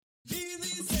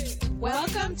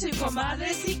Welcome to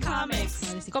Comadres y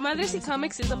Comics. Comadres y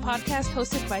Comics is a podcast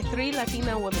hosted by 3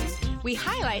 Latina women. We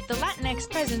highlight the Latinx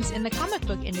presence in the comic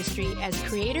book industry as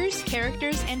creators,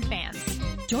 characters, and fans.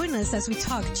 Join us as we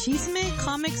talk chisme,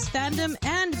 comics, fandom,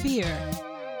 and beer.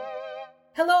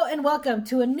 Hello and welcome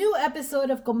to a new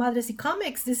episode of Comadres y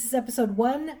Comics. This is episode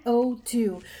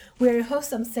 102. We're your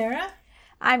hosts. I'm Sarah.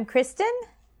 I'm Kristen.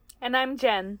 And I'm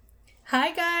Jen.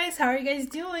 Hi guys, how are you guys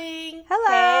doing?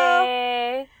 Hello.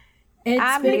 Hey.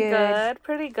 I'm pretty good.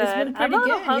 Pretty good. It's been pretty I'm a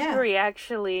little good, hungry,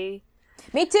 actually.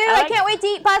 Me too. I can't wait to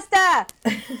eat pasta.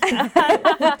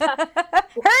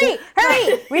 Hurry.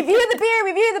 Review the beer,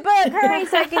 review the book. Hurry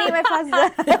so I can eat my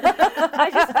pasta.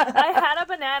 I had a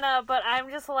banana, but I'm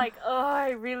just like, oh,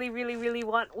 I really, really, really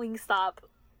want Wingstop.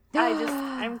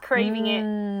 I'm craving it.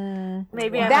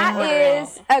 Maybe I That might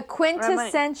is a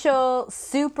quintessential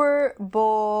Super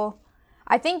Bowl.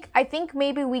 I think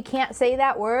maybe we can't say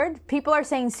that word. People are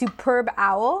saying superb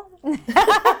owl. But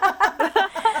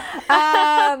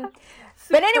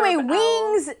anyway,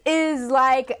 wings is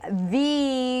like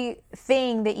the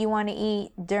thing that you want to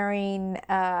eat during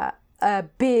a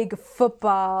big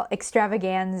football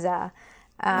extravaganza.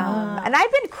 And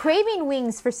I've been craving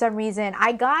wings for some reason.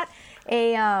 I got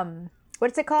a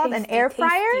what's it called? An air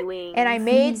fryer. And I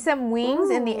made some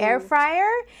wings in the air fryer.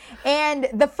 And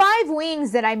the 5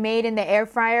 wings that I made in the air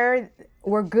fryer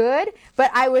were good,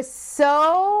 but I was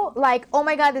so like, oh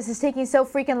my god, this is taking so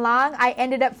freaking long. I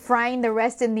ended up frying the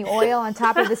rest in the oil on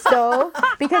top of the stove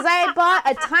because I had bought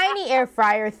a tiny air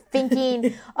fryer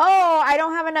thinking, oh, I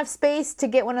don't have enough space to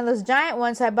get one of those giant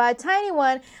ones, so I bought a tiny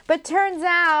one. But turns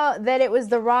out that it was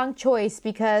the wrong choice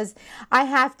because I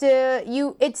have to,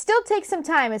 it still takes some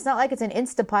time. It's not like it's an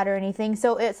Instapot or anything,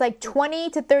 so it's like 20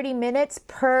 to 30 minutes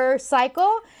per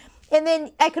cycle. And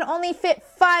then I can only fit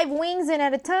 5 wings in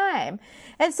at a time.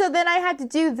 And so then I had to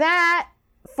do that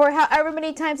for however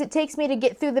many times it takes me to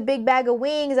get through the big bag of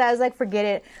wings. I was like, forget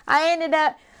it. I ended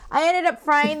up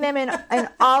frying them in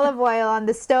olive oil on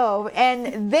the stove.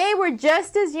 And they were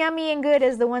just as yummy and good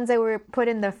as the ones that were put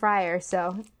in the fryer.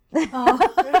 So. You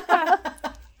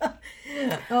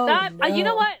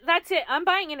know what? That's it. I'm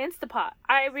buying an Instapot.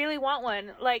 I really want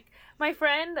one. Like, my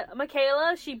friend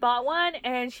Michaela, she bought one,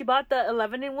 and she bought the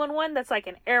 11-in-1 one that's like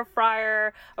an air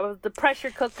fryer, the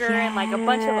pressure cooker, and like a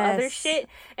bunch of other shit.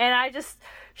 And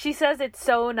she says it's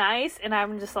so nice, and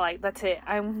I'm just like, that's it.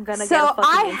 I'm gonna get a fucking Instapot. So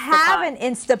I have an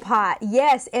Instapot,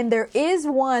 yes, and there is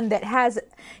one that has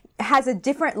a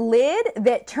different lid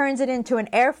that turns it into an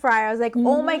air fryer. I was like,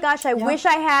 oh my gosh, I wish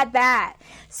I had that.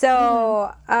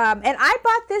 So, and I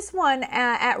bought this one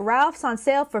at Ralph's on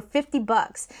sale for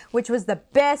 $50, which was the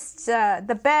best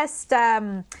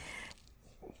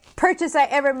purchase I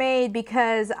ever made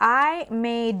because I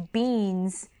made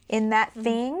beans in that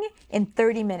thing in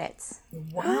 30 minutes.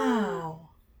 Wow.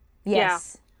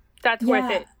 Yes. Yeah, that's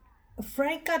worth it.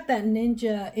 Frank got that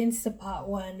Ninja Instapot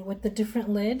one with the different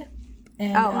lid.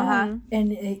 And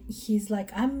and he's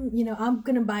like, I'm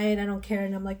gonna buy it. I don't care.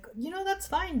 And I'm like, that's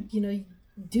fine.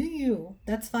 Do you?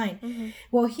 That's fine. Mm-hmm.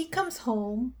 Well, he comes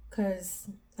home because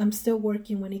I'm still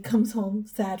working when he comes home,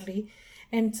 sadly.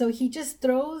 And so he just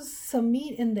throws some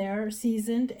meat in there,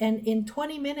 seasoned, and in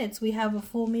 20 minutes we have a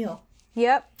full meal.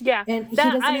 Yep. Yeah. And he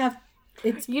doesn't have.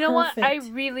 It's you know perfect. what? I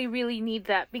really, really need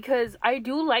that because I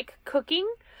do like cooking.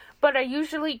 But I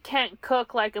usually can't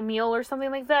cook like a meal or something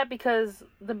like that because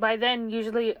by then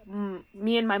usually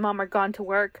me and my mom are gone to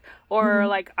work or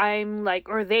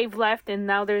or they've left and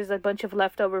now there's a bunch of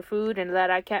leftover food and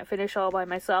that I can't finish all by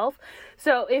myself.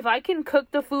 So if I can cook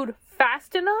the food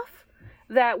fast enough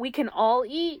that we can all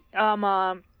eat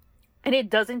and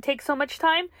it doesn't take so much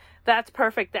time, that's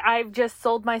perfect. I've just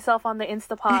sold myself on the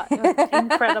Instapot.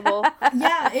 Incredible.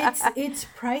 Yeah, it's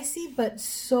pricey, but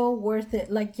so worth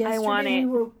it. Like yesterday, we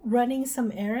were running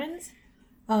some errands,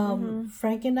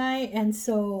 Frank and I, and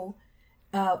so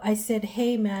I said,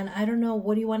 "Hey, man, I don't know.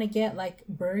 What do you want to get? Like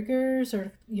burgers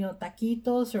or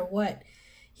taquitos or what?"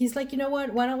 He's like, "You know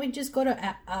what? Why don't we just go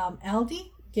to Aldi,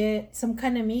 get some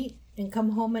kind of meat, and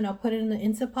come home, and I'll put it in the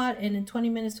Instapot, and in 20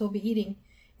 minutes we'll be eating."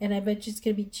 And I bet you it's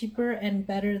going to be cheaper and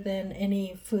better than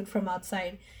any food from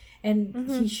outside. And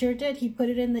he sure did. He put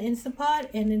it in the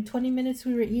Instapot, and in 20 minutes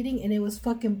we were eating, and it was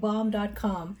fucking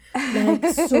bomb.com. Like,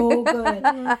 so good.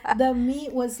 The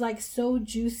meat was, like, so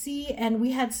juicy, and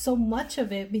we had so much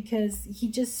of it because he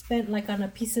just spent, like, on a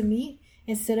piece of meat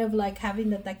instead of, like, having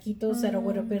the taquitos that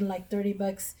would have been, like,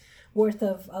 $30 worth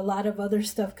of a lot of other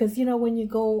stuff. Because, when you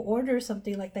go order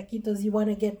something like taquitos, you want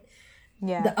to get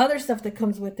the other stuff that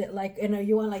comes with it, like,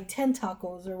 you want like 10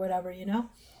 tacos or whatever,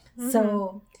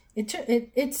 So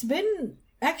it's been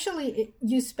actually,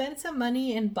 you spend some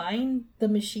money in buying the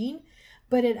machine,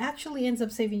 but it actually ends up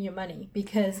saving you money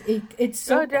because it's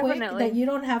so quick that you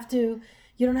don't have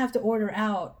to order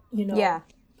out, you know. Yeah.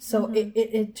 So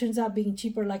it turns out being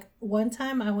cheaper. Like one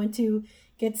time I went to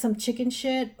get some chicken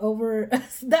shit over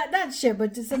not shit,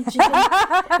 but just some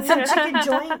chicken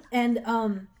joint,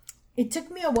 and it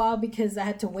took me a while because I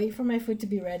had to wait for my food to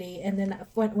be ready, and then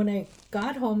when I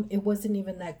got home, it wasn't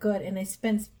even that good, and I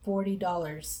spent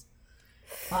 $40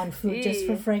 on food just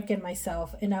for Frank and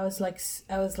myself, and I was like,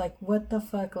 what the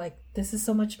fuck? Like, this is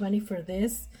so much money for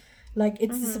this. Like,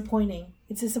 it's disappointing.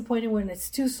 It's disappointing when it's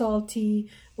too salty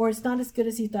or it's not as good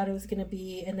as you thought it was gonna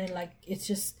be, and then like it's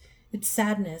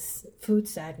sadness, food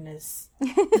sadness.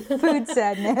 Food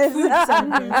sadness. Food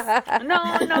sadness.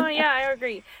 No, yeah, I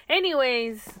agree.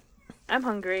 Anyways, I'm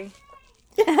hungry.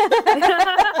 That's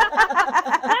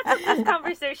what this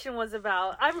conversation was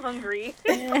about. I'm hungry.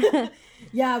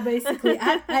 Yeah, basically,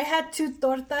 I had 2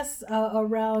 tortas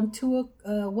around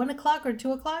 1 o'clock or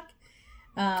 2 o'clock.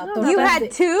 You had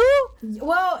 2?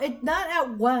 Well, not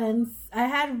at once. I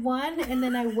had one, and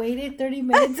then I waited 30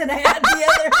 minutes, and I had the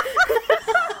other.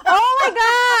 Oh my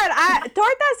god!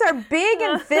 Tortas are big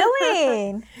and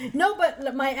filling. No,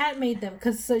 but my aunt made them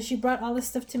because she brought all the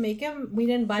stuff to make them. We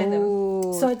didn't buy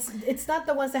them, so it's not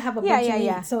the ones that have a bunch of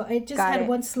meat. So I just had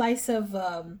one slice of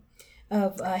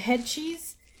head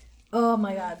cheese. Oh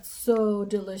my god, so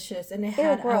delicious! And it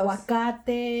had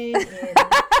aguacate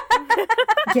and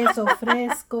queso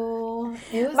fresco.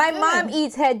 It was My good. mom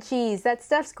eats head cheese. That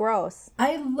stuff's gross.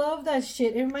 I love that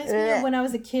shit. It reminds me of when I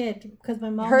was a kid because my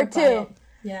mom Her would buy too. it.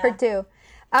 Yeah. Her too.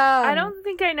 I don't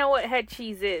think I know what head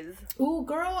cheese is. Ooh,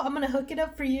 girl, I'm gonna hook it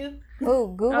up for you.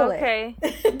 Ooh, Google it. Okay.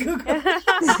 Google.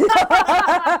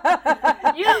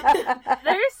 You know,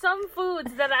 there's some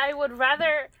foods that I would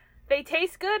rather. They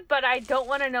taste good, but I don't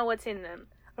want to know what's in them.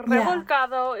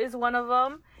 Revolcado is one of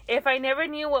them. If I never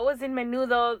knew what was in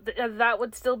menudo, that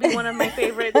would still be one of my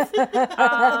favorites.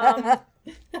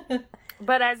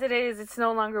 But as it is, it's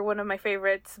no longer one of my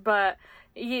favorites. But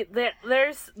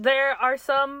there are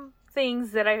some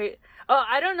things that I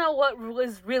don't know what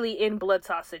was really in blood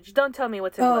sausage. Don't tell me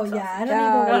what's in blood sausage. I don't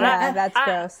even know. Yeah, that's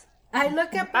gross. I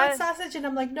look at blood sausage and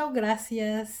I'm like, no,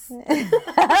 gracias.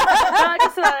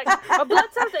 Just like, a blood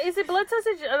sausage. Is it blood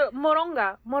sausage?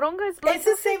 Moronga. Moronga is blood It's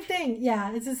the same thing.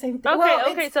 Yeah, it's the same thing. Okay,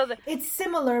 well, okay, it's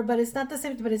similar, but it's not the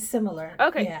same, but it's similar.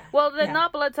 Okay. Yeah. Well,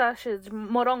 not blood sausage,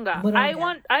 moronga.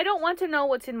 I don't want to know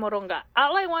what's in moronga.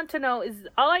 All I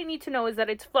need to know is that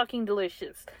it's fucking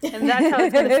delicious. And that's how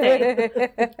it's going to stay.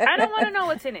 I don't want to know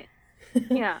what's in it.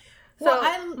 Yeah. So,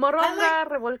 moronga,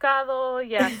 revolcado,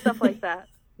 stuff like that.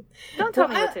 Don't tell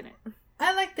me what's in it.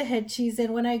 I like the head cheese,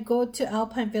 and when I go to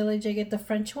Alpine Village, I get the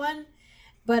French one.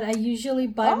 But I usually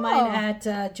buy mine at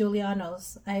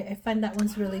Giuliano's. I find that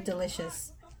one's really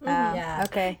delicious. Yeah.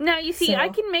 Okay. Now, you see, I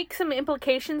can make some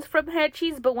implications from head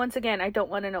cheese, but once again, I don't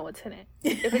want to know what's in it.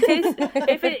 If it tastes,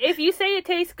 if you say it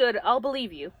tastes good, I'll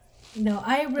believe you. No,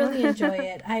 I really enjoy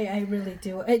it. I really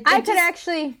do.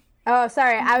 Oh,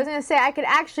 sorry. I was going to say, I could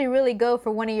actually really go for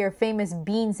one of your famous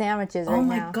bean sandwiches right now. Oh,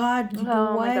 my God. You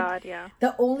know what? My God, yeah.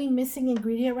 The only missing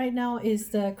ingredient right now is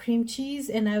the cream cheese,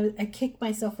 and I kick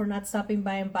myself for not stopping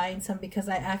by and buying some because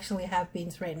I actually have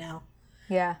beans right now.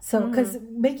 Yeah. So, because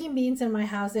making beans in my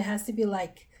house, it has to be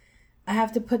like, I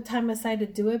have to put time aside to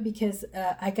do it because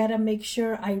I got to make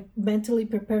sure I mentally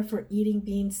prepare for eating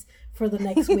beans for the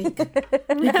next week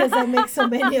because I make so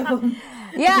many of them.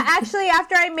 Yeah, actually,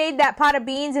 after I made that pot of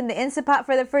beans in the Instant Pot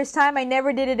for the first time, I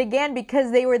never did it again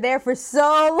because they were there for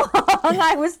so long.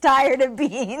 I was tired of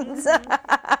beans.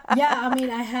 Yeah, I mean,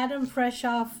 I had them fresh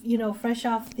off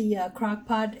the crock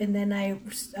pot, and then I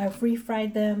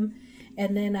refried them,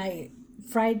 and then I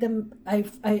fried them.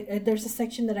 There's a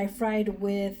section that I fried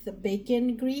with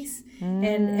bacon grease,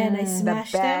 and I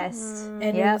smashed them,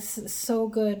 and it's so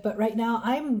good. But right now,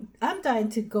 I'm dying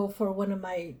to go for one of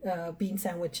my bean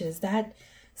sandwiches. That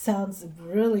sounds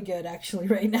really good, actually.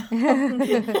 Right now,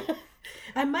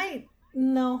 I might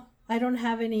I don't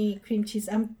have any cream cheese.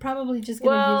 I'm probably just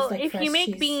gonna use if fresh you make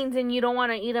cheese. beans and you don't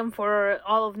want to eat them for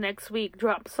all of next week,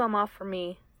 drop some off for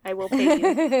me. I will pay you.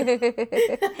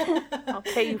 I'll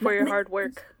pay you for your hard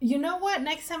work. You know what?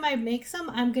 Next time I make some,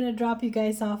 I'm going to drop you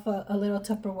guys off a little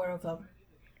Tupperware of them.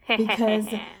 Because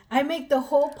I make the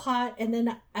whole pot, and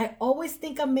then I always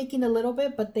think I'm making a little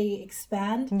bit, but they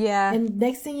expand. Yeah. And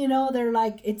next thing you know,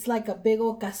 it's like a big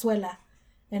old cazuela.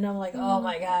 And I'm like, oh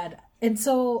my God. And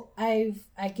so I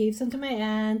gave some to my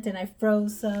aunt, and I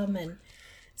froze some, and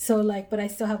So like, but I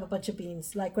still have a bunch of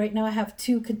beans. Like right now I have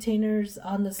 2 containers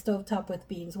on the stovetop with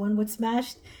beans. One with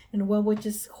smashed and one with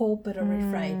just whole but already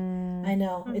fried. I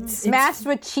know. Smashed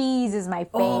with cheese is my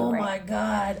favorite. Oh my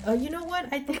God. Oh, you know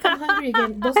what? I think I'm hungry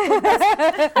again. Those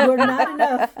were not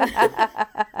enough.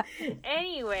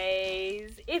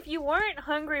 Anyways, if you weren't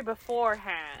hungry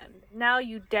beforehand, now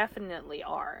you definitely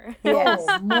are. Yes.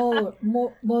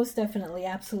 Most definitely.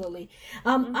 Absolutely.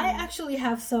 I actually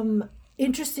have some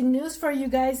interesting news for you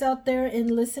guys out there in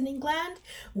listening land.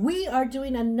 We are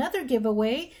doing another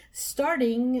giveaway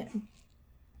starting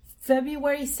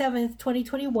February 7th,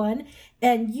 2021,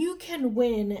 and you can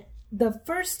win the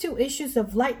first 2 issues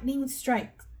of Lightning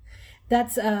Strike.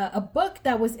 That's a book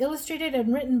that was illustrated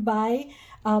and written by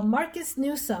Marcus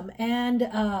Newsome, and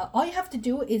all you have to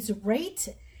do is rate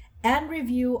and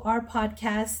review our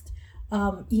podcast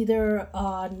either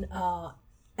on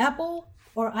Apple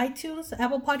or iTunes,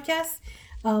 Apple Podcasts,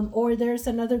 or there's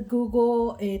another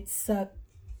Google, it's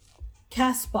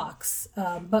Castbox.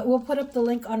 But we'll put up the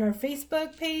link on our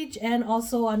Facebook page and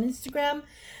also on Instagram.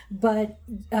 But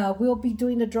we'll be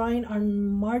doing the drawing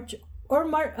on March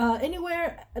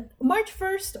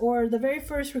 1st or the very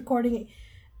first recording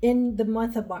in the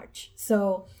month of March.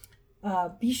 So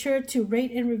be sure to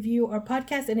rate and review our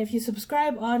podcast. And if you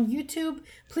subscribe on YouTube,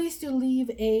 please do leave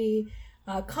a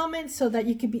comment so that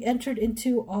you can be entered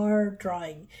into our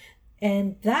drawing.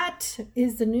 And that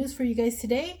is the news for you guys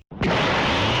today.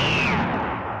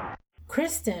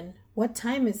 Kristen, what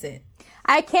time is it?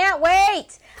 I can't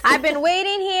wait. I've been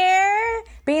waiting here,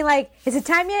 being like, is it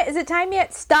time yet? Is it time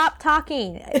yet? Stop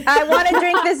talking. I want to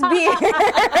drink this beer.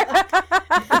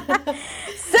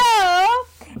 So,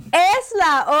 es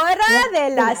la hora de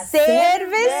la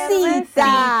cervecita.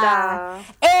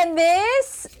 And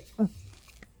this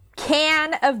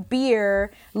can of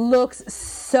beer looks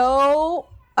so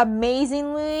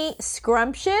amazingly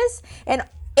scrumptious, and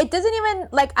it doesn't even,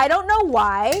 like, I don't know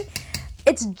why.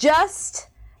 It's just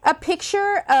a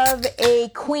picture of a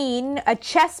queen, a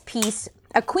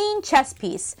queen chess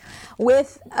piece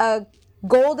with a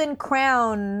golden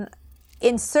crown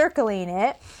encircling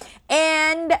it,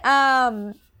 and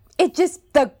it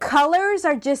just, the colors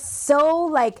are just so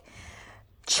like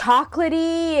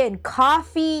chocolatey and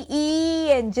coffee-y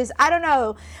and just, I don't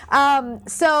know.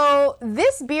 So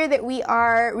this beer that we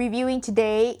are reviewing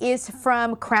today is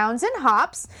from Crowns and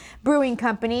Hops Brewing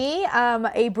Company,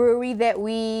 a brewery that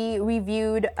we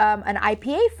reviewed an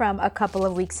IPA from a couple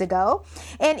of weeks ago.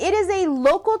 And it is a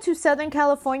local to Southern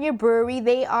California brewery.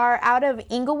 They are out of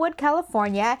Inglewood,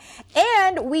 California.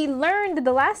 And we learned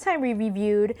the last time we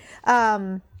reviewed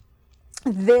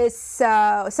this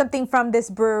something from this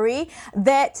brewery,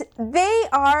 that they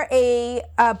are a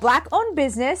Black-owned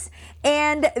business,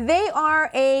 and they are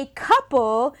a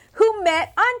couple who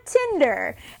met on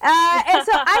Tinder, and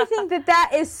so I think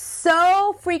that is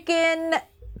so freaking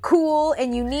cool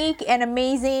and unique and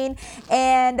amazing,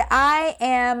 and I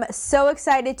am so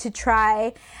excited to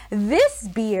try this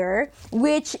beer,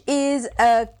 which is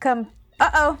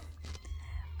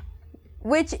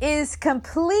which is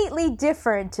completely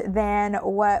different than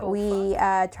what we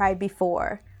tried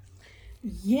before.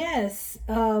 Yes,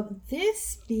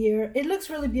 this beer, it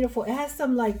looks really beautiful. It has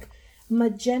some like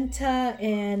magenta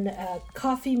and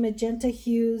coffee magenta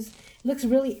hues. It looks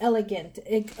really elegant.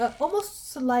 It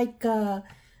almost like the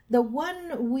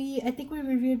one I think we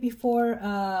reviewed before,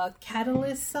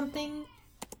 Catalyst something.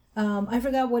 I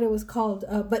forgot what it was called,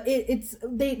 but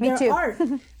their art,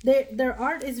 their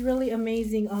art is really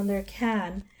amazing on their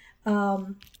can.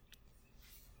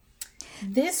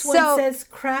 This one says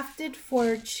crafted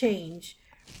for change,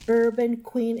 Bourbon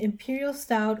Queen Imperial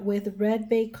Stout with Red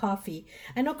Bay coffee.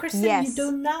 I know, Kristen, you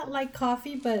do not like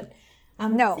coffee, but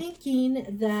I'm thinking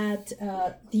that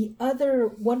the other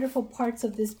wonderful parts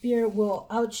of this beer will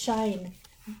outshine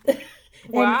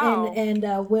and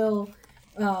will.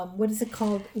 What is it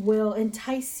called? Will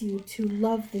entice you to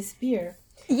love this beer.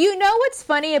 You know what's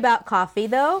funny about coffee,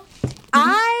 though? Mm-hmm.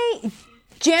 I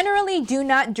generally do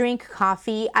not drink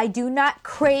coffee. I do not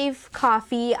crave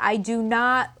coffee. I do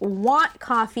not want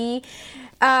coffee.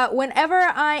 Whenever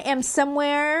I am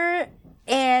somewhere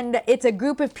and it's a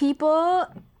group of people,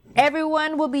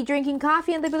 everyone will be drinking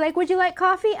coffee and they'll be like, would you like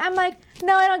coffee? I'm like,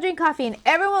 no, I don't drink coffee. And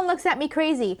everyone looks at me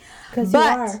crazy.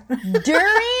 But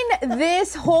during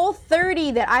this whole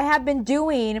 30 that I have been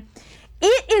doing,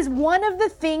 it is one of the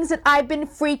things that I've been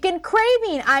freaking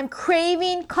craving. I'm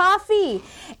craving coffee.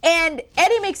 And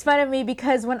Eddie makes fun of me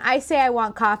because when I say I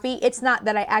want coffee, it's not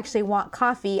that I actually want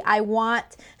coffee. I want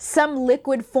some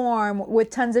liquid form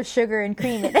with tons of sugar and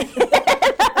cream in it.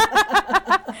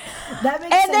 That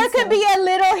makes and sense, there could though. be a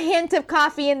little hint of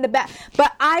coffee in the back,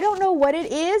 but I don't know what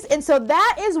it is. And so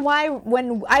that is why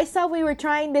when I saw we were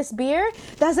trying this beer,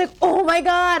 that's like, oh my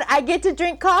God, I get to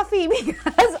drink coffee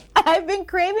because I've been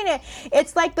craving it.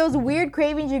 It's like those weird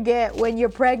cravings you get when you're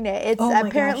pregnant. It's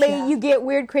apparently you get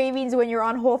weird cravings when you're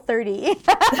on Whole30.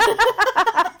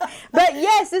 But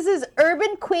yes, this is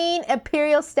Urban Queen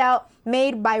Imperial Stout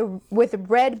made with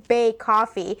Red Bay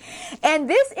coffee. And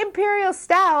this Imperial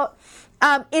Stout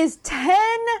is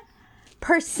 10%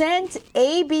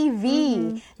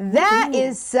 ABV. That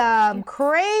is some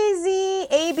crazy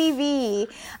ABV.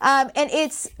 And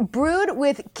it's brewed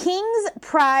with King's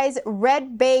Prize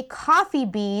Red Bay coffee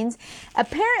beans.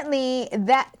 Apparently,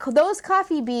 those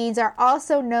coffee beans are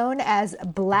also known as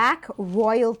Black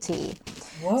Royalty.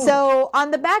 Whoa. So on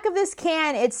the back of this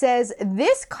can, it says,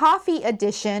 this coffee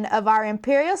edition of our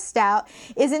Imperial Stout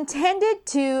is intended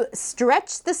to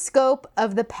stretch the scope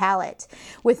of the palate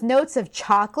with notes of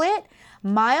chocolate,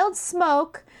 mild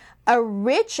smoke, a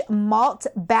rich malt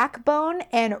backbone,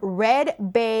 and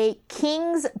Red Bay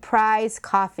King's Prize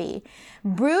coffee.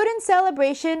 Brewed in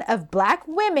celebration of Black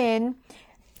women,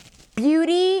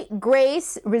 beauty,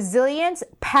 grace, resilience,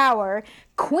 power,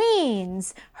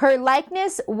 queens, her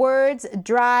likeness, words,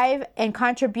 drive, and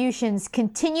contributions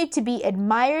continue to be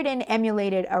admired and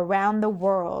emulated around the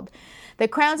world. The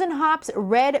Crowns and Hops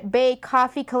Red Bay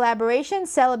Coffee collaboration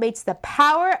celebrates the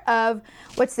power of,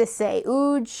 what's this say?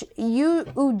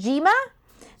 Ujima?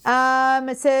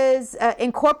 It says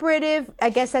incorporative,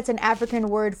 I guess that's an African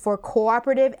word for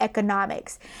cooperative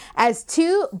economics, as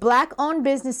two Black-owned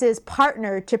businesses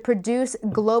partner to produce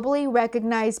globally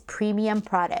recognized premium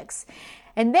products.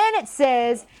 And then it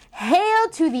says, hail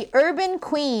to the Urban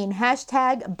Queen,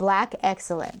 #Black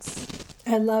Excellence.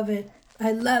 I love it.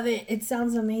 I love it. It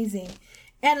sounds amazing.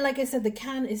 And like I said, the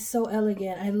can is so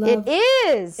elegant. I love it.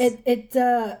 Is it?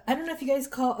 I don't know if you guys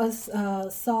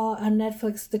saw on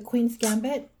Netflix The Queen's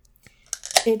Gambit.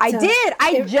 I did.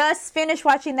 I just finished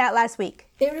watching that last week.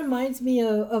 It reminds me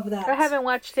of that. I haven't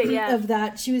watched it yet. Of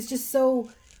that, she was just so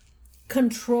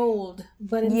controlled,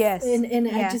 but yes,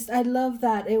 I love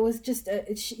that. It was just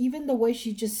even the way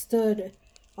she just stood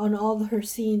on all her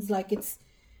scenes, like it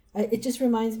just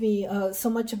reminds me so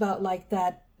much about like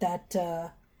that.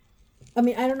 I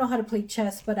mean, I don't know how to play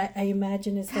chess, but I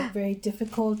imagine it's like very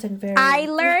difficult and very... I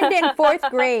learned in 4th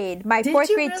grade. My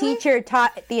 4th grade teacher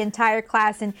taught the entire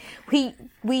class, and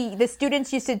the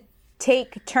students used to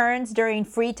take turns during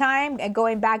free time and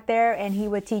going back there, and he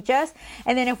would teach us.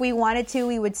 And then if we wanted to,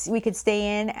 we could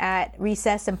stay in at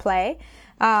recess and play.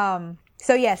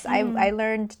 So yes, I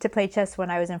learned to play chess when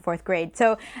I was in 4th grade.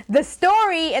 So the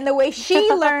story and the way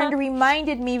she learned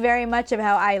reminded me very much of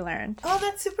how I learned. Oh,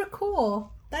 that's super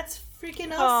cool. That's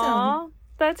freaking awesome. Aww,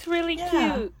 that's really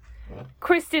cute.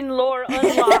 Kristen lore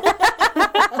unlocked.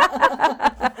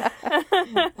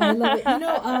 I love it. You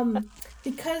know,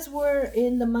 because we're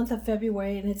in the month of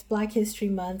February and it's Black History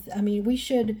Month, I mean, we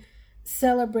should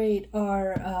celebrate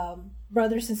our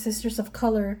brothers and sisters of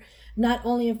color, not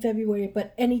only in February,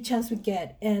 but any chance we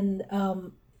get. And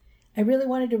I really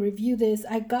wanted to review this.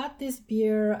 I got this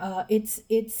beer. It's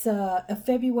a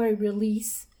February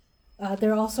release.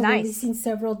 They're also releasing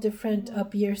several different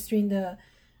beers during the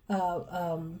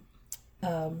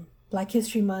Black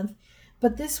History Month.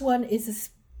 But this one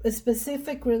is a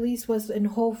specific release was in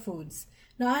Whole Foods.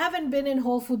 Now, I haven't been in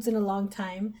Whole Foods in a long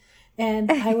time.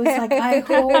 And I was like, I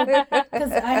hope,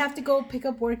 because I have to go pick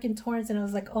up work in Torrance. And I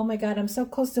was like, oh my God, I'm so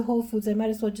close to Whole Foods. I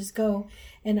might as well just go.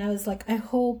 And I was like, I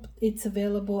hope it's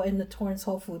available in the Torrance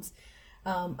Whole Foods.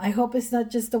 I hope it's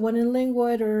not just the one in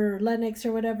Linwood or Lenox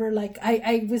or whatever. Like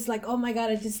I was like, oh my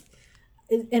God,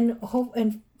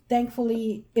 and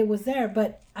thankfully it was there.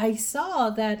 But I saw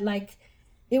that like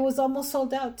it was almost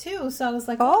sold out too. So I was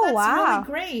like, oh that's really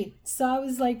great. So I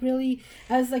was like really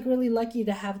lucky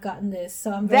to have gotten this.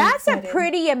 So I'm very excited. A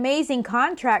pretty amazing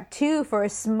contract too for a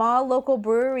small local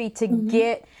brewery to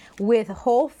get with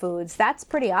Whole Foods. That's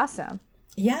pretty awesome.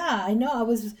 Yeah, I know. I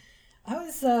was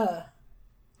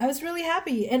really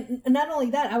happy. And not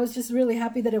only that, I was just really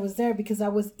happy that it was there because I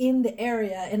was in the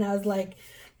area and I was like,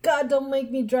 God, don't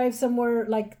make me drive somewhere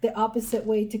like the opposite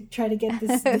way to try to get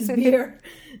this beer.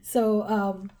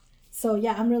 So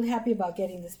yeah, I'm really happy about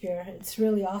getting this beer. It's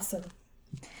really awesome.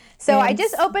 So I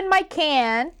just opened my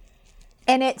can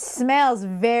and it smells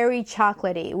very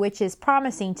chocolatey, which is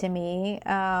promising to me,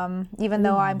 even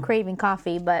though I'm craving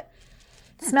coffee, but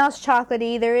it smells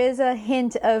chocolatey. There is a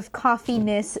hint of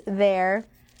coffeeness there.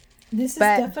 This is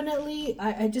definitely,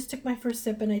 I just took my first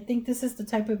sip and I think this is the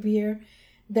type of beer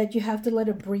that you have to let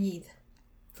it breathe,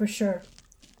 for sure.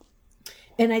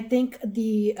 And I think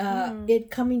the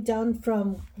it coming down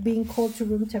from being cold to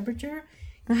room temperature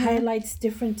highlights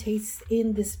different tastes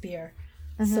in this beer.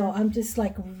 So I'm just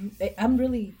like, I'm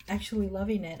really actually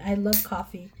loving it. I love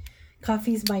coffee.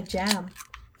 Coffee's my jam.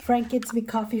 Frank gets me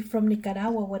coffee from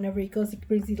Nicaragua whenever he goes. He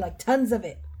brings me like tons of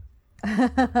it.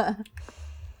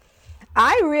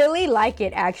 I really like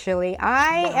it, actually.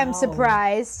 I am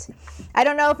surprised. I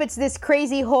don't know if it's this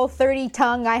crazy Whole30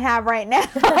 tongue I have right now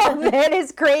that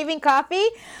is craving coffee,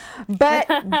 but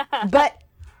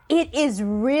it is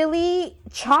really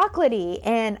chocolatey.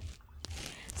 And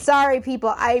sorry,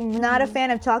 people, I'm not a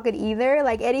fan of chocolate either.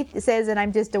 Like Eddie says, and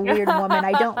I'm just a weird woman.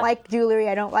 I don't like jewelry.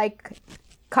 I don't like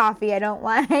coffee. I don't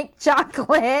like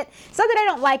chocolate. It's not that I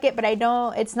don't like it, but I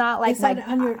don't. It's not like I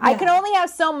can only have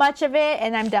so much of it,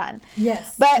 and I'm done.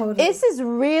 Yes, but totally. This is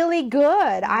really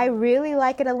good. I really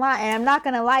like it a lot, and I'm not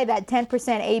gonna lie. That 10%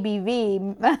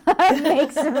 ABV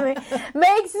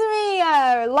makes me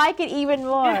like it even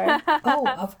more. Oh,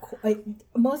 of course,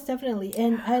 most definitely.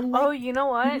 And I like. Oh, you know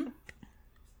what? Mm-hmm.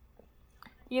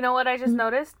 You know what I just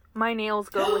noticed? My nails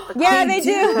go with the coffee. Yeah, they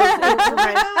do. Oh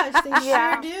my gosh, they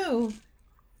sure do.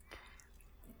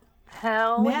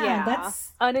 Hell yeah.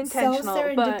 That's unintentional. So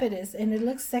serendipitous, and it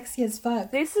looks sexy as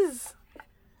fuck. This is...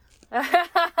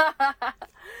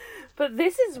 But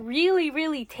this is really,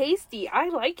 really tasty. I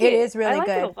like it. It is really good.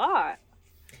 I like it a lot.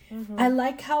 Mm-hmm. I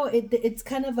like how it's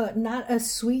kind of not a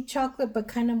sweet chocolate, but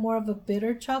kind of more of a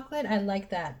bitter chocolate. I like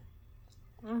that.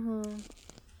 Mm-hmm.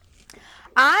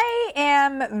 I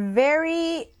am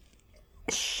very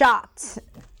shocked,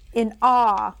 in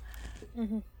awe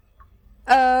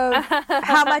of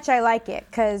how much I like it,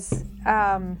 because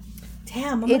damn,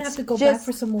 I'm gonna have to go back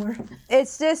for some more.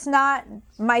 It's just not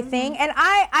my thing, and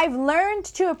I've learned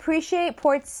to appreciate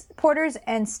porters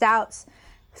and stouts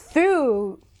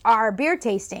through our beer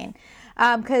tasting,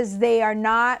 because they are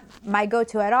not my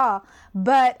go-to at all.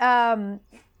 But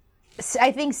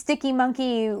I think Sticky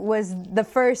Monkey was the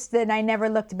first that I never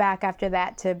looked back after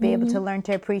that to be able to learn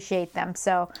to appreciate them.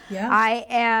 So I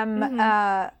am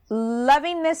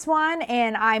loving this one,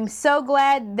 and I'm so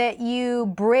glad that you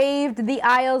braved the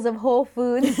aisles of Whole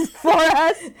Foods for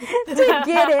us to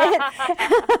get it.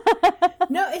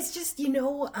 No, it's just,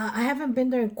 I haven't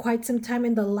been there in quite some time,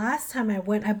 and the last time I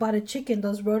went, I bought a chicken,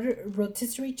 those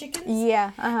rotisserie chickens.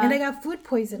 Yeah. And I got food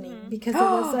poisoning because it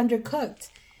was undercooked.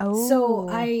 Oh. So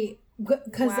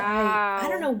because I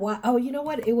don't know why. Oh, you know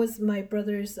what? It was my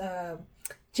brother's,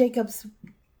 Jacob's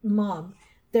mom.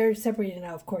 They're separated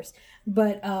now, of course.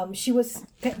 But she was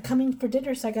coming for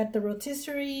dinner, so I got the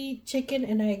rotisserie chicken,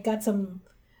 and I got some,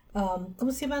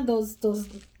 ¿cómo se llaman? Those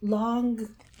long...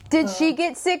 Did she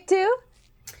get sick too?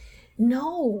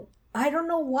 No. I don't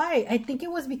know why. I think it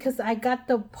was because I got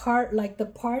the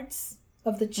parts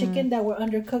of the chicken that were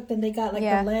undercooked, and they got the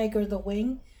leg or the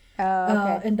wing. Oh,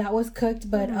 okay. And that was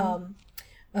cooked, but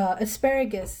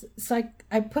asparagus. So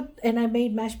I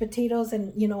made mashed potatoes,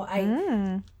 and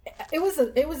it was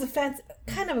a fancy,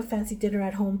 kind of a fancy dinner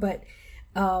at home. But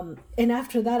and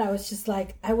after that, I was just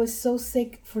like, I was so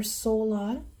sick for so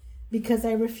long because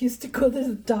I refused to go to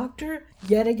the doctor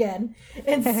yet again,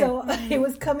 and so it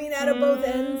was coming out of both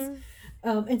ends.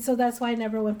 And so that's why I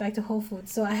never went back to Whole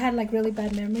Foods. So I had really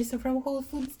bad memories from Whole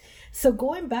Foods. So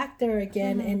going back there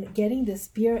again and getting this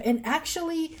beer, and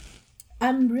actually,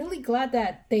 I'm really glad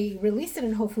that they released it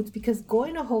in Whole Foods, because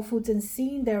going to Whole Foods and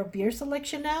seeing their beer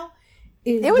selection now,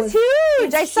 it was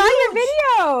huge. I saw your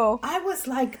video. I was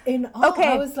in awe. Okay.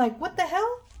 I was like, what the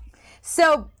hell?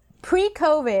 So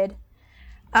pre-COVID,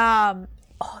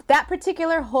 that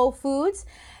particular Whole Foods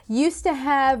used to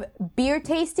have beer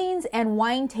tastings and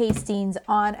wine tastings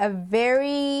on a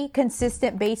very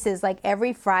consistent basis, like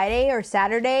every Friday or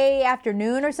Saturday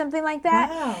afternoon or something like that.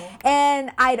 Wow.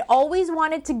 And I'd always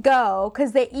wanted to go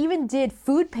because they even did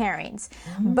food pairings,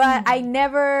 but I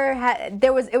never had,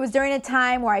 it was during a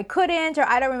time where I couldn't, or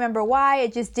I don't remember why,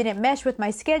 it just didn't mesh with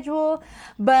my schedule.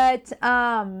 But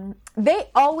they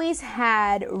always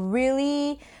had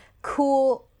really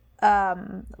cool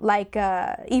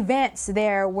events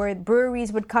there where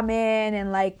breweries would come in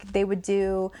and they would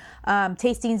do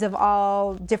tastings of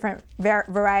all different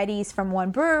varieties from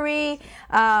one brewery,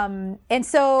 and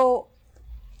so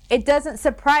it doesn't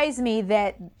surprise me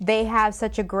that they have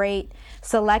such a great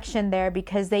selection there,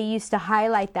 because they used to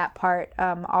highlight that part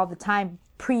all the time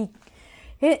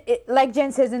like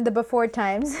Jen says, in the before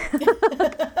times.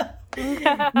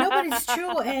 No, but it's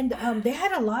true, and they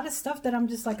had a lot of stuff that I'm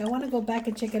just I want to go back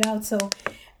and check it out. So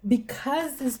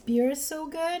because this beer is so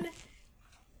good,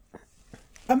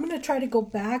 I'm gonna try to go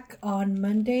back on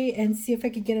Monday and see if I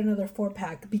could get another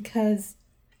 4-pack, because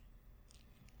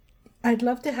I'd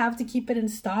love to keep it in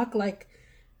stock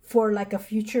for like a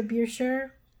future beer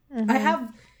share. I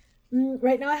have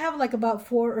right now I have like about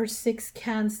 4 or 6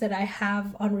 cans that I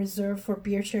have on reserve for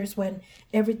beer shares when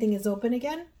everything is open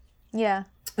again. Yeah.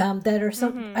 That are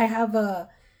some. I have a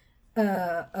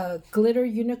glitter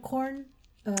unicorn.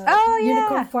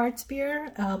 Unicorn farts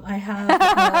beer. I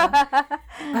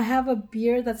have a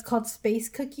beer that's called Space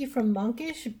Cookie from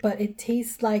Monkish, but it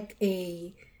tastes like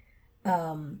a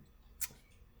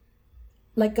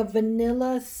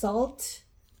vanilla salt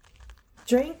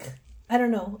drink. I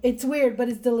don't know. It's weird, but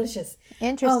it's delicious.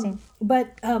 Interesting.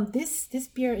 This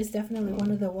beer is definitely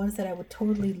one of the ones that I would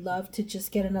totally love to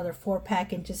just get another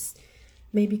 4-pack and just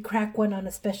maybe crack one on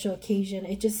a special occasion.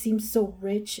 It just seems so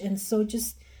rich and so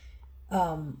just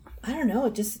I don't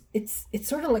know. It's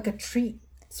sort of like a treat,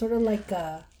 sort of like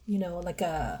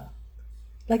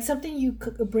like something you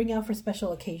could bring out for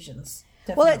special occasions.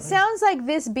 Definitely. Well, it sounds like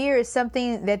this beer is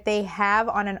something that they have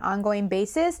on an ongoing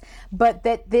basis, but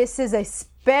that this is a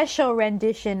special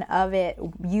rendition of it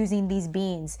using these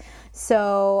beans.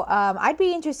 So I'd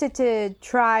be interested to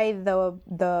try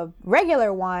the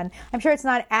regular one. I'm sure it's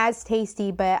not as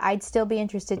tasty, but I'd still be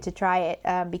interested to try it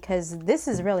because this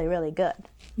is really, really good.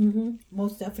 Mm-hmm.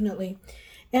 Most definitely.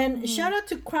 And shout out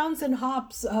to Crowns and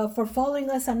Hops for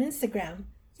following us on Instagram.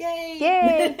 Yay!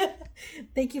 Yay!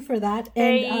 Thank you for that.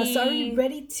 And so are we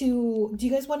ready to... Do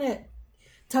you guys want to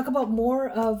talk about more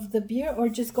of the beer or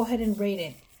just go ahead and rate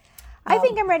it? I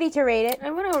think I'm ready to rate it.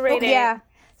 I want to rate it. Yeah.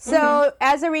 So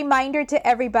as a reminder to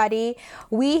everybody,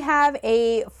 we have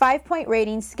a 5-point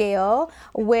rating scale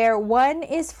where 1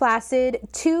 is flaccid,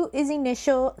 2 is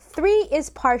initial, 3 is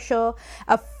partial,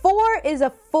 a 4 is a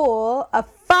full, a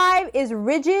 5 is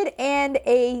rigid, and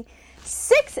a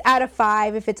 6 out of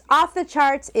 5, if it's off the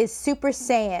charts, is Super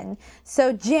Saiyan.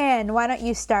 So Jen, why don't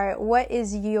you start? What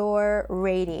is your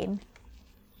rating?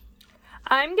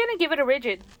 I'm going to give it a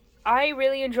rigid. I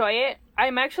really enjoy it.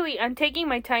 I'm taking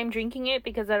my time drinking it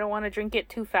because I don't want to drink it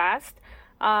too fast.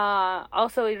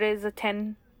 Also, it is a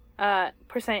 10%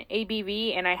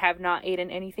 ABV, and I have not eaten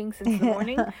anything since the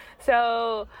morning.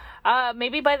 So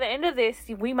maybe by the end of this,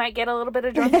 we might get a little bit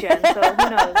of drunk, Jen. So who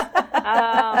knows?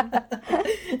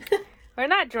 We're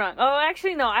not drunk. Oh,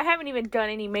 actually, no. I haven't even done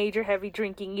any major heavy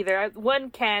drinking either.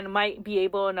 1 can might be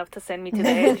enough to send me to the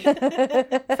edge.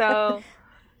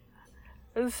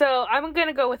 So I'm going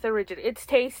to go with the rigid. It's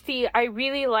tasty. I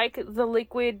really like the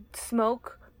liquid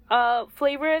smoke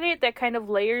flavor in it that kind of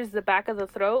layers the back of the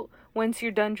throat once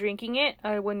you're done drinking it,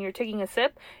 when you're taking a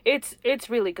sip. It's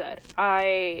really good.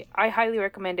 I highly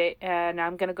recommend it, and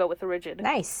I'm going to go with the rigid.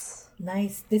 Nice.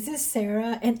 This is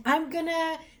Sarah, and I'm going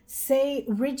to say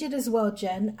rigid as well,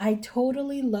 Jen. I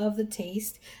totally love the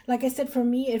taste. Like I said, for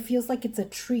me, it feels like it's a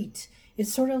treat.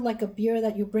 It's sort of like a beer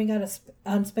that you bring out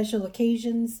on special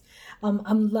occasions.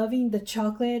 I'm loving the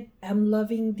chocolate. I'm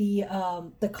loving the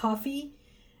coffee.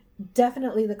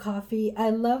 Definitely the coffee. I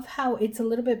love how it's a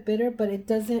little bit bitter, but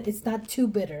it's not too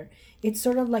bitter. It's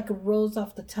sort of like it rolls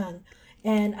off the tongue.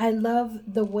 And I love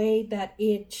the way that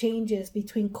it changes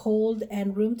between cold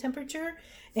and room temperature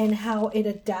and how it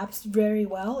adapts very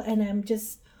well. And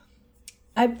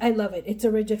I love it. It's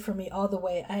a rigid for me all the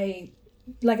way.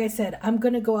 Like I said, I'm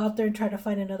going to go out there and try to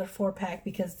find another 4-pack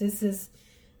because this is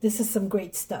some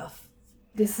great stuff.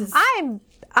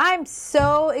 I'm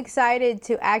so excited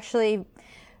to actually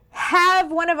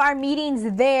have one of our meetings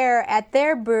there at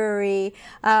their brewery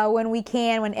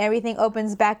when everything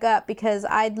opens back up, because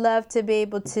I'd love to be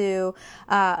able to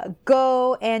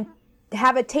go and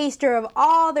have a taster of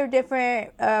all their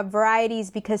different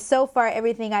varieties, because so far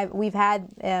everything we've had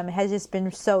has just been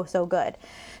so good.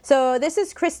 So this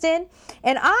is Kristen,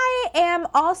 and I am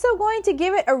also going to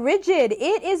give it a rigid.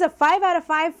 It is a 5 out of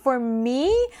 5 for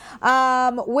me,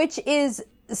 which is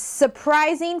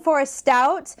surprising for a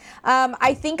stout.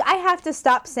 I think I have to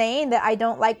stop saying that I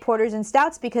don't like porters and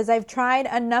stouts, because I've tried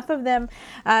enough of them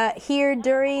here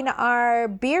during our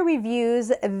beer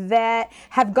reviews that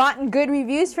have gotten good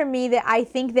reviews from me that I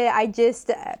think that I just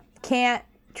can't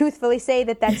truthfully say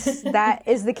that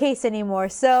is the case anymore.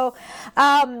 So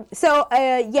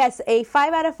yes, a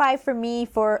 5 out of 5 for me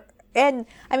 5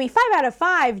 out of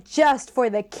 5 just for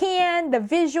the can, the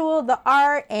visual, the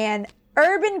art, and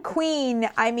Urban Queen.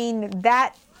 I mean,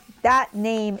 that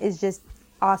name is just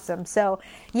awesome. So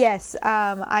yes,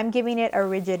 I'm giving it a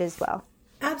rigid as well.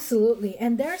 Absolutely.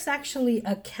 And there's actually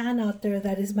a can out there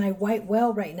that is my white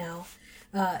whale right now.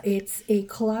 It's a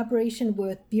collaboration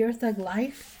with Beer Thug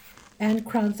Life and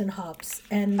Crowns and Hops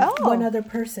and one other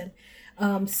person.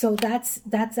 So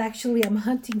that's actually, I'm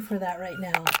hunting for that right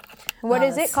now. What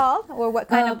is it called, or what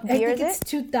kind of beer is it? I think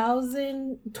it's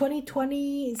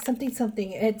 2020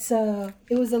 something. It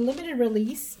was a limited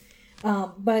release,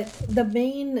 But the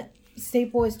main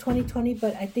staple is 2020,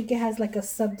 but I think it has like a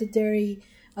subsidiary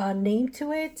name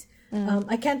to it.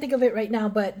 I can't think of it right now,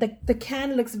 but the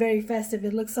can looks very festive.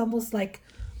 It looks almost like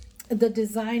the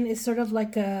design is sort of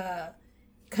like a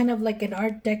kind of like an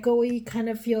Art Deco-y kind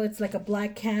of feel. It's like a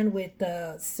black can with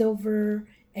the silver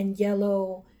and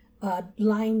yellow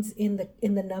lines in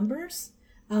the numbers.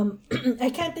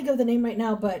 I can't think of the name right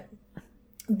now, but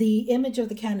the image of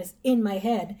the can is in my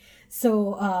head.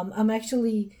 So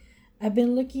I've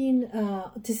been looking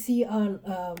to see on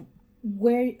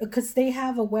where, because they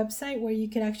have a website where you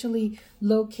can actually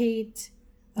locate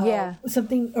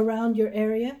something around your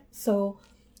area. So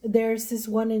there's this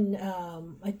one in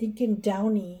I think in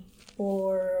Downey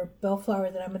or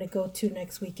Bellflower that I'm going to go to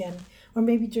next weekend, or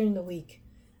maybe during the week.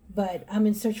 But I'm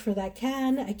in search for that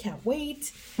can. I can't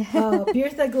wait. Beer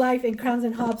Thug Life and Crowns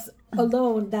and Hops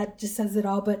alone, that just says it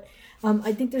all. But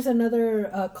I think there's another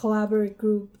collaborative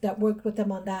group that worked with them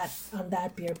on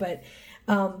that beer. But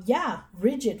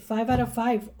Rigid, 5 out of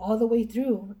 5 all the way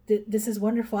through. This is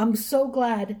wonderful. I'm so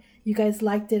glad you guys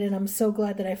liked it, and I'm so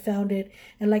glad that I found it.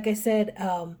 And like I said,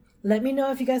 let me know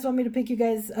if you guys want me to pick you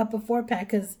guys up a 4-pack,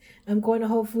 because I'm going to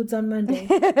Whole Foods on Monday.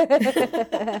 So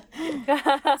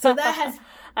that has...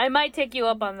 I might take you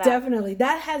up on that. Definitely.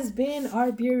 That has been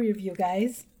our beer review,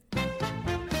 guys.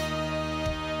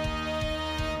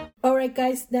 All right,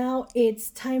 guys. Now it's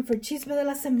time for Chisme de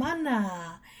la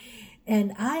Semana.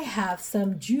 And I have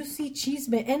some juicy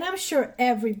chisme. And I'm sure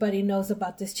everybody knows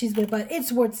about this chisme, but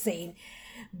it's worth saying.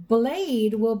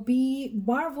 Blade will be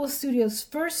Marvel Studios'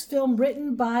 first film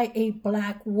written by a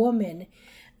Black woman.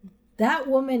 That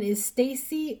woman is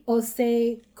Stacey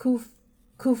Osei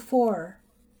Kuffour.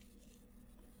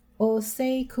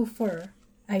 Osei Kuffour.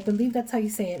 I believe that's how you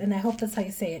say it, and I hope that's how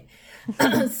you say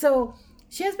it. So,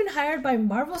 she has been hired by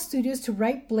Marvel Studios to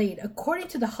write Blade. According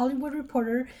to The Hollywood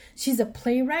Reporter, she's a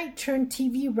playwright turned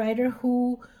TV writer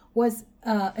who was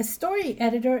a story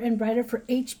editor and writer for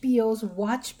HBO's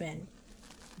Watchmen.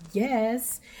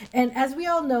 Yes. And as we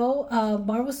all know,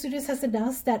 Marvel Studios has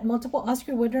announced that multiple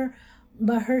Oscar winner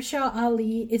Mahershala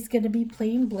Ali is going to be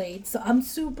playing Blade. So I'm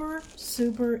super,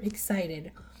 super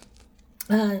excited.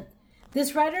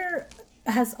 This writer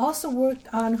has also worked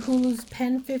on Hulu's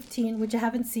Pen 15, which I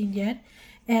haven't seen yet.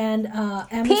 And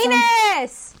Amazon...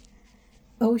 Penis!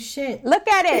 Oh, shit. Look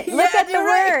at it. Yeah, Look at the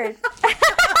right. word.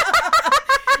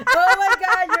 Oh, my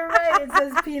God. You're right. It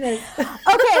says penis.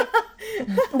 Okay.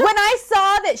 When I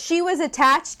saw that she was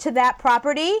attached to that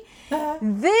property,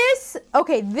 this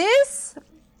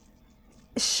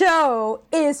show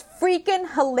is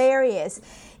freaking hilarious.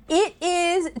 It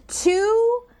is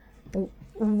 2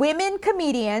 women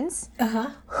comedians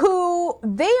who,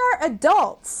 they are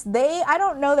adults. I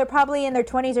don't know, they're probably in their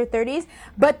 20s or 30s,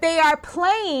 but they are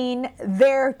playing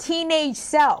their teenage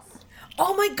self.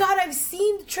 Oh my God, I've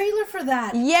seen the trailer for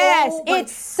that. Yes,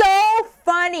 it's so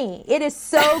funny. It is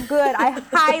so good. I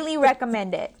highly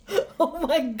recommend it. Oh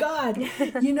my God.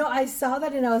 I saw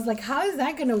that and I was like, how is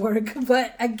that going to work?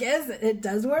 But I guess it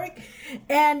does work.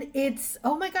 And it's,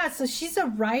 oh my God. So she's a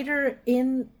writer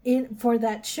in for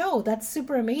that show. That's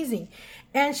super amazing.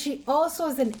 And she also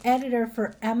is an editor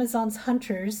for Amazon's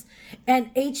Hunters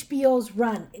and HBO's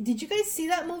Run. Did you guys see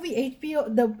that movie,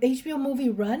 the HBO movie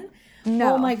Run?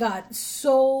 No. Oh my God.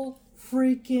 So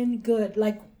freaking good.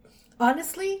 Like,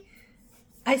 honestly,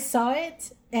 I saw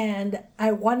it and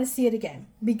I want to see it again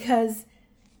because,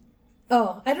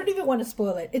 I don't even want to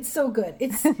spoil it. It's so good.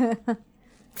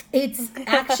 It's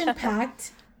action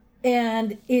packed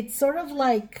and it's sort of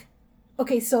like,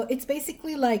 okay, so it's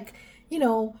basically like,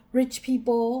 rich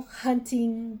people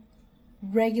hunting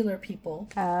regular people.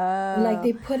 Like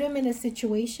they put them in a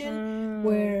situation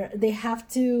where they have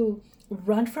to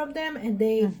run from them and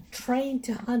they train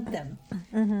to hunt them.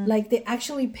 Like they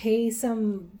actually pay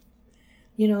some,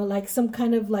 like some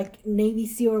kind of like Navy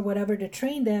SEAL or whatever to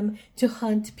train them to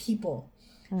hunt people.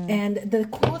 And the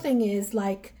cool thing is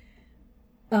like,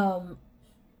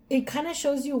 it kind of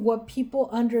shows you what people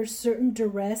under certain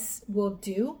duress will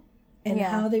do and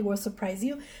how they will surprise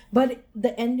you. But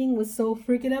the ending was so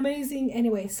freaking amazing.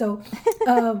 Anyway, so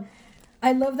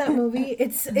I love that movie.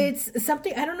 It's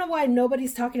something, I don't know why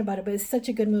nobody's talking about it, but it's such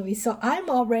a good movie. So I'm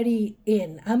already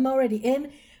in.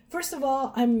 First of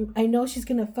all, I know she's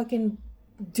gonna fucking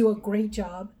do a great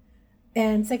job.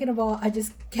 And second of all, I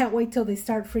just can't wait till they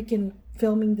start freaking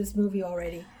filming this movie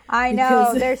already. I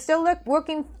know. They're still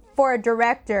working for a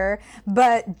director,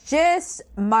 but just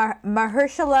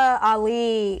Mahershala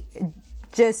Ali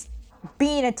just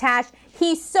being attached.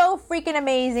 He's so freaking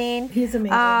amazing. He's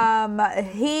amazing.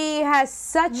 He has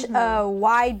such a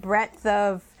wide breadth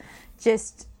of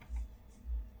just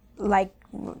like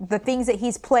the things that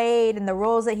he's played and the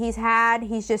roles that he's had.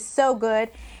 He's just so good.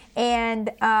 And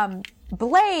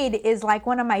Blade is like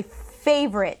one of my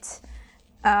favorite.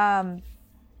 I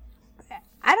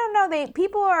don't know.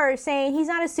 People are saying he's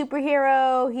not a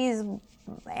superhero. He's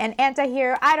an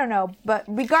anti-hero. I don't know. But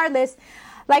regardless,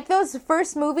 like those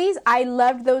first movies, I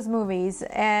loved those movies,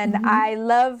 and I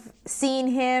love seeing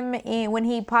him when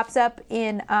he pops up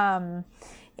in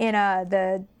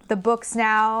the books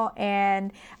now,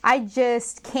 and I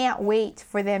just can't wait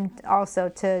for them also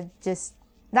to just.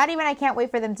 Not even I can't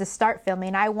wait for them to start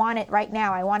filming. I want it right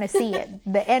now. I want to see it.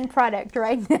 The end product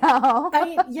right now. I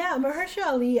mean, yeah, Mahershala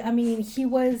Ali, I mean, he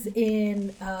was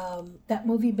in that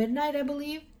movie Midnight, I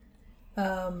believe.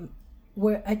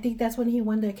 Where I think that's when he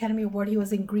won the Academy Award. He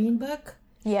was in Green Book.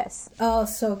 Yes. Oh,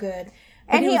 so good.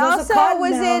 And he also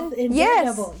was in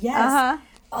Daredevil. Yes. Uh-huh.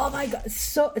 Oh my God.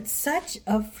 So it's such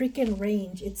a freaking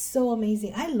range. It's so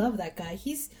amazing. I love that guy.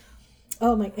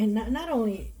 And not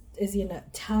only is he a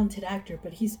talented actor,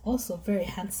 but he's also very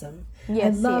handsome.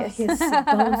 Yes, I love his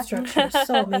bone structure.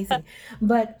 So amazing.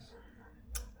 But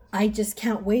I just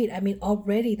can't wait. I mean,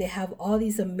 already they have all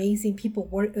these amazing people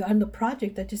working on the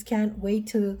project. I just can't wait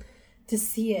to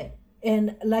see it.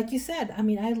 And like you said, I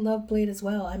mean, I love Blade as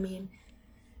well. I mean,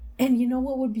 and you know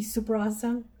what would be super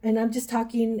awesome? And I'm just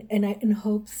talking in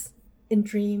hopes, in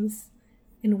dreams,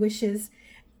 in wishes.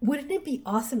 Wouldn't it be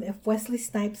awesome if Wesley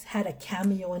Snipes had a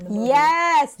cameo in the movie?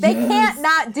 Yes, they can't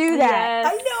not do that.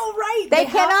 Yes. I know, right? They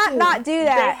cannot not do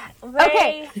that.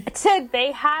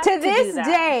 They have to this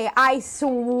day, I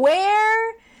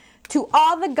swear to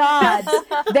all the gods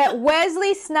that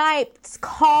Wesley Snipes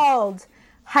called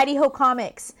Heidi Ho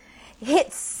Comics.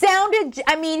 It sounded,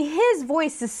 I mean, his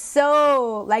voice is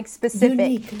so like specific.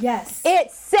 Unique, yes.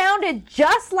 It sounded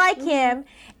just like him,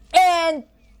 and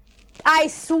I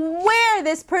swear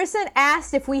this person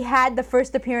asked if we had the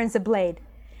first appearance of Blade.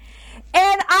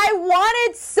 And I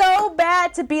wanted so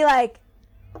bad to be like,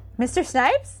 Mr.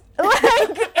 Snipes? Because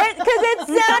it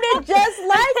sounded just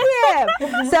like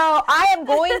him. So I am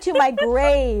going to my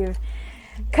grave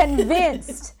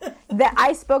convinced that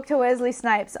I spoke to Wesley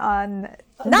Snipes on...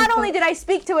 Not only did I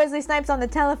speak to Wesley Snipes on the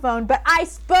telephone, but I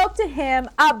spoke to him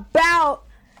about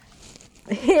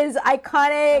his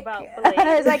iconic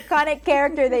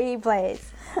character that he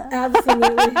plays.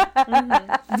 Absolutely.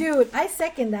 Dude, I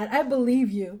second that. I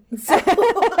believe you. So,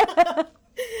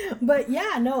 but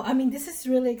yeah, no, I mean, this is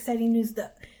really exciting news.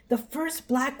 The first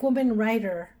Black woman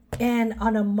writer and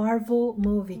on a Marvel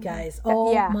movie, guys.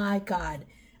 Oh my God.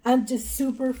 I'm just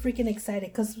super freaking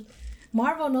excited because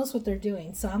Marvel knows what they're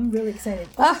doing. So I'm really excited.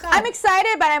 I'm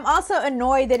excited, but I'm also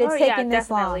annoyed that it's taken this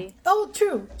long. Oh,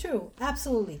 true.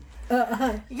 Absolutely.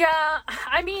 Yeah,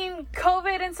 I mean,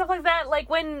 COVID and stuff like that, like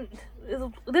when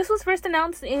this was first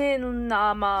announced in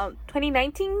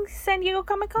 2019 San Diego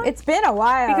Comic-Con. It's been a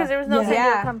while. Because there was no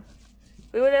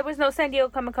there was no San Diego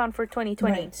Comic-Con for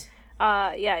 2020.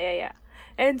 Right. Yeah.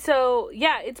 And so,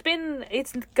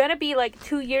 it's gonna be like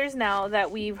 2 years now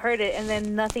that we've heard it and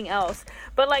then nothing else.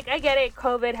 But like, I get it,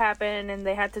 COVID happened and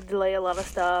they had to delay a lot of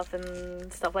stuff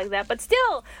and stuff like that. But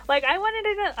still, like, I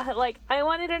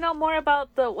wanted to know more about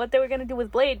what they were gonna do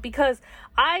with Blade, because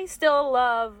I still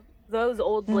love those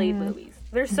old Blade movies.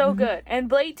 They're so good. And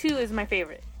Blade 2 is my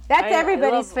favorite. That's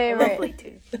everybody's favorite. I love Blade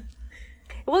 2.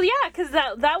 Well, yeah, because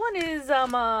that one is,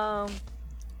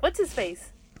 what's his face?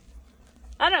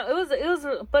 I don't know.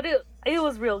 It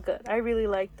was real good. I really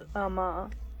liked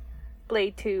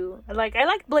Blade 2. I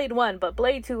liked Blade 1, but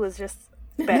Blade 2 was just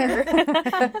better.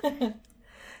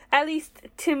 At least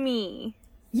to me.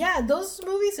 Yeah, those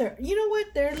movies are, you know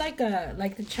what? They're like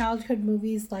the childhood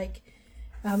movies. Like,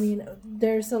 I mean,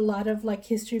 there's a lot of like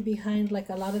history behind like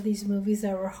a lot of these movies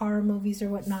that were horror movies or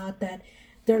whatnot, that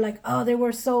they're like, oh, they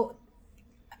were so.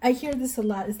 I hear this a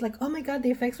lot. It's like, oh my God, the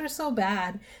effects were so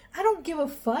bad. I don't give a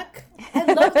fuck. I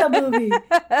love the movie.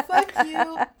 Fuck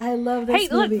you. I love this movie. Hey,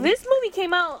 look, this movie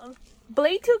came out,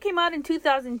 Blade 2 came out in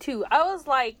 2002. I was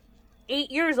like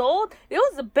 8 years old. It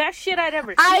was the best shit I'd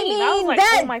ever seen. I mean, was like,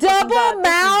 that oh my double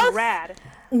mouth rad.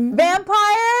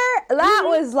 Vampire, that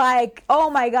was like, oh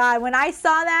my God. When I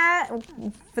saw that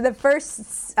for the first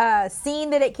scene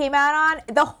that it came out on,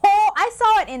 I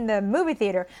saw it in the movie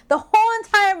theater. The whole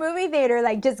entire movie theater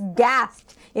like just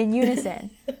gasped in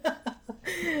unison.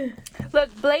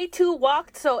 Look, Blade 2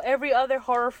 walked so every other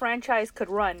horror franchise could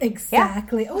run.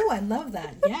 Exactly. Yeah. Oh, I love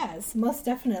that. Yes, most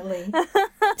definitely.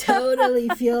 Totally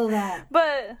feel that.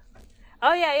 But,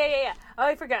 oh yeah. Oh,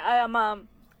 I forgot.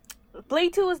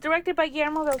 Blade 2 was directed by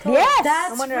Guillermo del Toro. Yes,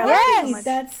 that's right.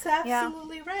 That's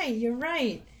absolutely right. You're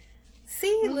right.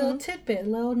 See, little tidbit,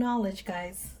 little knowledge,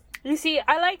 guys. You see,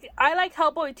 I like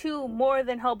Hellboy 2 more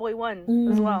than Hellboy 1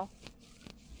 as well.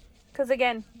 Because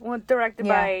again, directed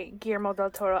by Guillermo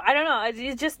del Toro. I don't know.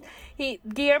 It's just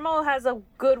Guillermo has a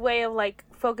good way of like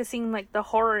focusing like the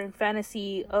horror and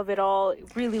fantasy of it all.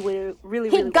 Really,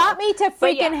 He got me to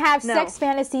freaking have sex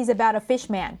fantasies about a fish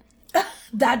man.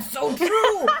 That's so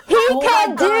true. He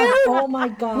can do. Oh my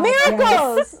god!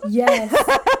 Miracles. Yes.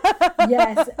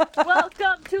 Yes.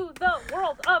 Welcome to the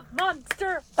world of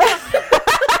monster.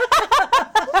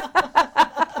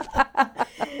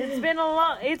 It's been a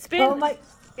long. It's been. Oh my.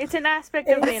 It's an aspect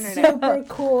of the internet. It's super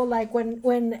cool. Like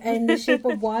when in The Shape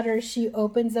of Water, she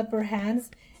opens up her hands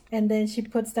and then she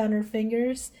puts down her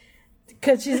fingers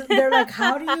because they're like,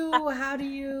 how do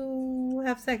you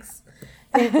have sex?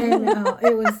 And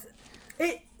it was.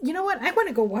 You know what? I want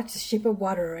to go watch The Shape of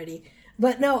Water already.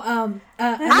 But no,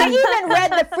 I even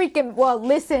read the freaking,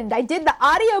 listened. I did the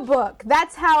audiobook.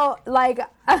 That's how, like,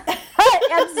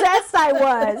 obsessed I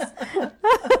was.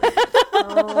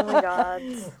 Oh, my God.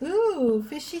 Ooh,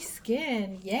 fishy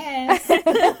skin. Yes.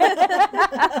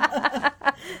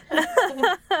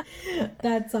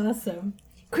 That's awesome.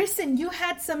 Kristen, you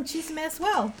had some chisme as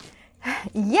well.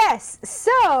 Yes.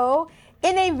 So,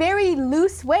 in a very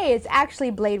loose way, it's actually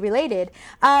Blade related.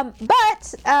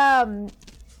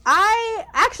 I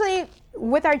actually,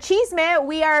 with our chisme,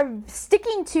 we are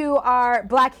sticking to our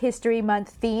Black History Month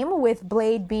theme, with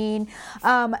Blade being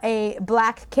a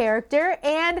black character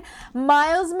and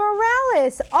Miles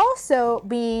Morales also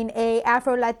being a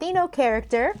Afro-Latino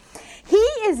character. He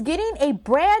is getting a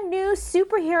brand new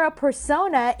superhero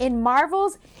persona in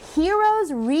Marvel's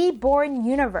Heroes Reborn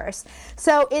universe.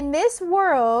 So in this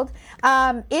world,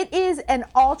 it is an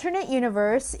alternate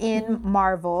universe in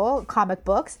Marvel comic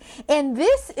books. And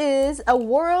this is a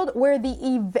world where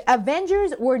the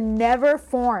Avengers were never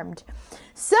formed.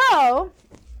 So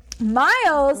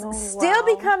Miles still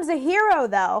becomes a hero,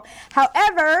 though.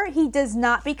 However, he does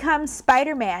not become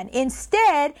Spider-Man.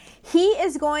 Instead, he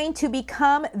is going to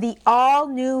become the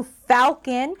all-new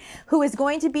Falcon, who is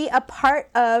going to be a part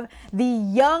of the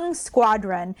Young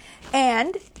Squadron.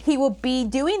 And he will be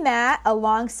doing that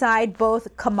alongside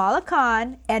both Kamala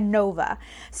Khan and Nova.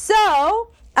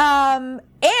 So,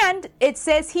 and it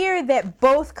says here that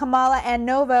both Kamala and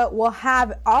Nova will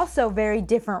have also very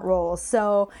different roles.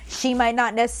 So she might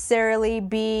not necessarily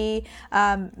be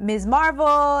Ms.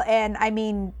 Marvel, and I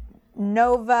mean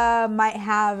Nova might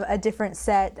have a different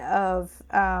set of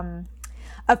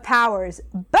powers.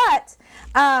 But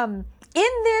in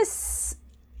this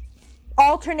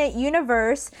alternate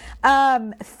universe,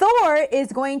 Thor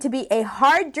is going to be a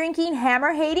hard-drinking,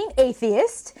 hammer-hating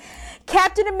atheist.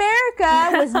 Captain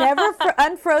America was never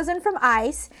unfrozen from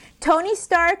ice. Tony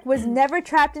Stark was never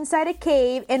trapped inside a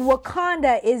cave, and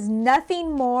Wakanda is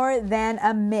nothing more than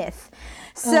a myth.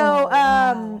 So,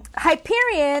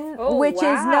 Hyperion, which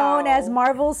is known as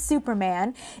Marvel's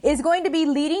Superman, is going to be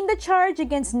leading the charge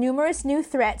against numerous new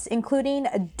threats, including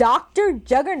Dr.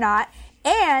 Juggernaut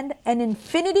and an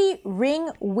Infinity Ring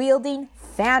wielding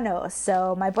Thanos.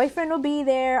 So my boyfriend will be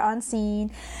there on scene.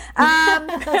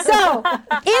 So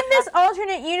in this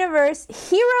alternate universe,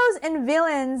 heroes and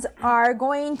villains are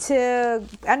going to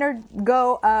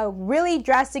undergo a really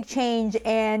drastic change,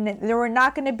 and we're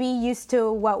not going to be used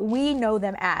to what we know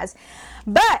them as.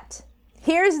 But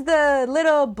here's the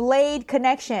little Blade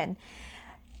connection.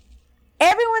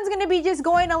 Everyone's going to be just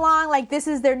going along like this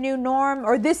is their new norm,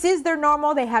 or this is their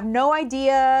normal. They have no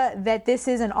idea that this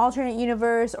is an alternate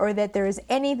universe, or that there is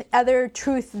any other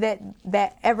truth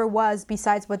that ever was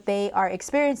besides what they are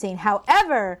experiencing.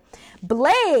 However,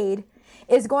 Blade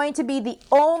is going to be the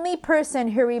only person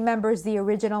who remembers the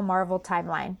original Marvel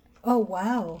timeline. Oh,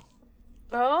 wow.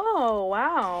 Oh,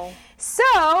 wow.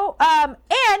 So,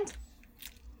 and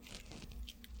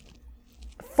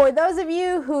for those of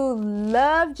you who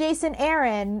love Jason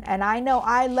Aaron, and I know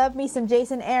I love me some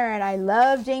Jason Aaron. I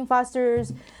love Jane Foster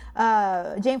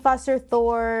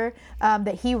Thor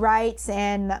that he writes,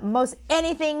 and most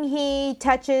anything he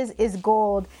touches is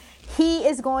gold. He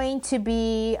is going to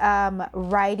be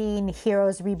writing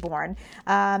Heroes Reborn,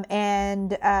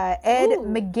 and Ed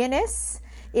McGuinness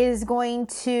is going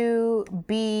to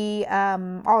be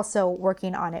also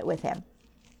working on it with him.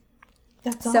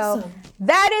 That's awesome. So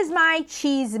that is my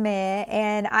chisme,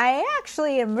 and I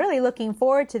actually am really looking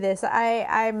forward to this.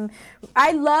 I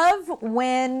love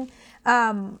when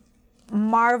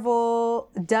Marvel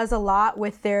does a lot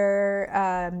with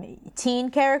their teen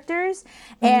characters,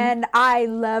 and I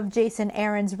love Jason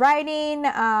Aaron's writing,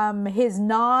 his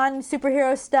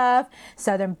non-superhero stuff.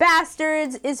 Southern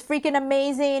Bastards is freaking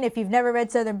amazing. If you've never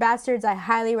read Southern Bastards, I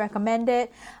highly recommend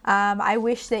it. I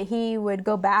wish that he would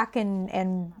go back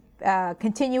and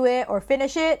continue it or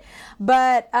finish it.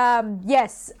 But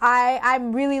yes,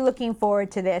 I'm really looking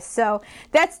forward to this. So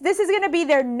this is going to be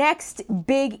their next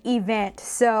big event.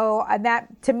 So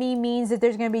that to me means that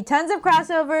there's going to be tons of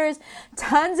crossovers,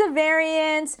 tons of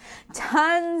variants,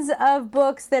 tons of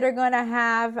books that are going to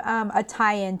have a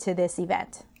tie-in to this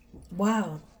event.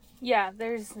 Wow. Yeah,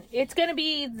 it's going to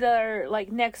be their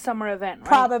like next summer event, right?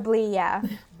 Probably, yeah.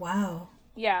 Wow.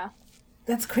 Yeah.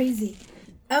 That's crazy.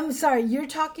 I'm sorry, you're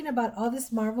talking about all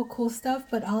this Marvel cool stuff,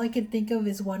 but all I can think of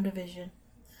is WandaVision.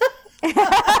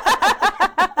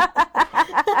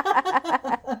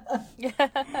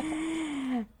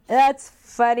 That's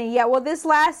funny. Yeah, well this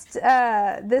last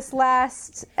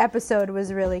episode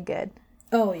was really good.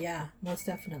 Oh yeah, most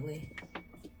definitely.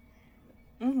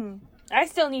 I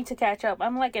still need to catch up.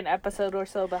 I'm like an episode or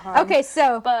so behind. Okay,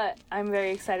 so... But I'm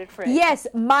very excited for it. Yes,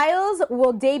 Miles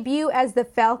will debut as the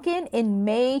Falcon in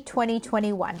May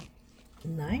 2021.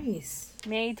 Nice.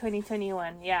 May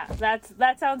 2021. Yeah, that's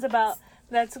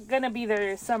going to be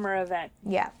their summer event.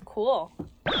 Yeah. Cool.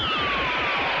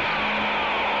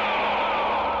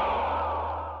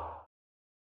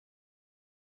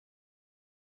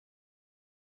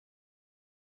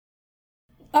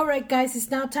 All right, guys,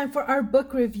 it's now time for our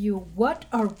book review. What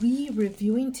are we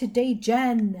reviewing today,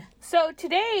 Jen? So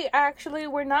today, actually,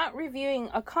 we're not reviewing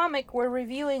a comic. We're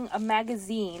reviewing a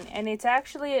magazine. And it's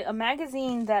actually a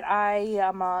magazine that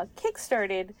I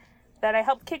kickstarted, that I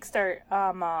helped kickstart.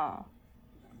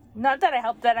 Not that I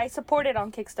helped, that I supported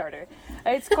on Kickstarter.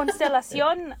 It's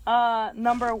Constelación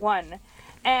 #1.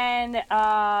 And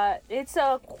it's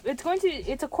a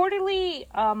quarterly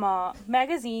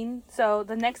magazine. So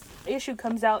the next issue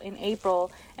comes out in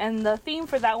April, and the theme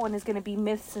for that one is going to be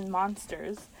myths and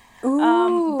monsters.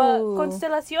 But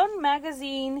Constelación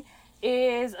magazine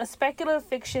is a speculative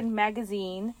fiction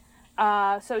magazine.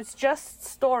 So it's just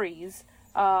stories,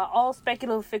 all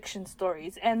speculative fiction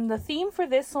stories. And the theme for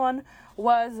this one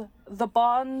was the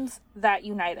bonds that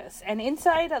unite us. And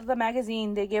inside of the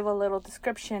magazine, they give a little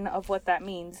description of what that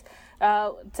means.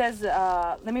 It says,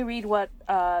 let me read what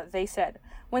they said.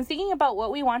 When thinking about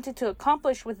what we wanted to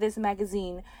accomplish with this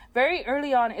magazine, very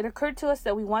early on, it occurred to us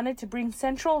that we wanted to bring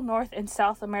Central, North, and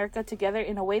South America together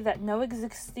in a way that no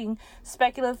existing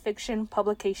speculative fiction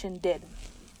publication did.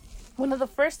 One of the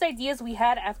first ideas we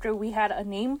had after we had a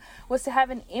name was to have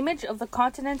an image of the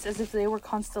continents as if they were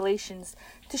constellations,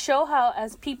 to show how,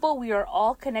 as people, we are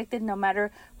all connected no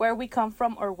matter where we come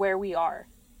from or where we are.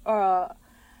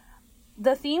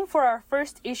 The theme for our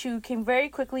first issue came very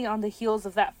quickly on the heels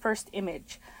of that first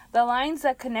image. The lines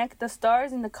that connect the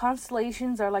stars and the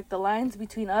constellations are like the lines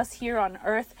between us here on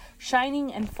Earth,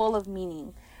 shining and full of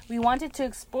meaning. We wanted to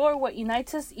explore what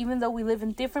unites us even though we live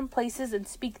in different places and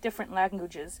speak different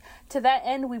languages. To that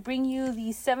end, we bring you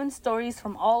these 7 stories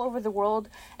from all over the world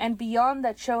and beyond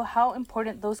that show how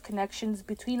important those connections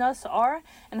between us are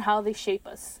and how they shape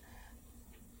us.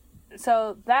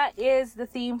 So that is the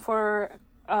theme for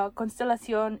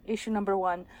Constelación issue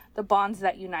 #1, The Bonds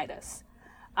That Unite Us.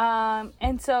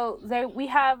 And so there we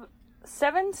have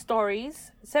 7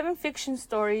 stories, 7 fiction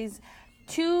stories,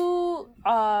 2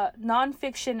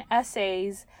 non-fiction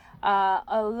essays,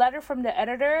 a letter from the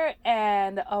editor,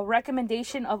 and a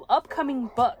recommendation of upcoming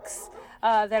books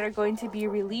that are going to be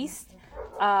released,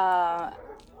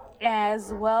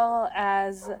 as well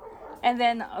as, and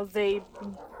then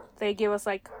they give us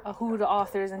like who the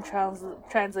authors and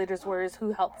translators were,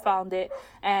 who helped found it,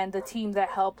 and the team that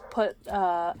helped put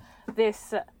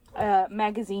this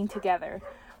magazine together.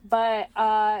 But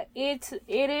it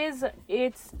is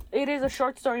a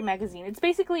short story magazine. It's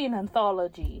basically an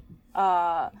anthology,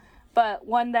 but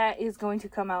one that is going to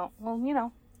come out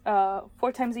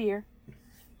 4 times a year,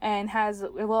 and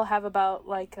it will have about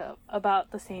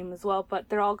the same as well. But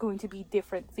they're all going to be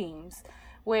different themes.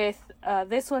 With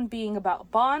this one being about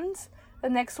bonds, the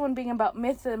next one being about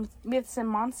myths and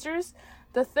monsters,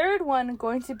 the third one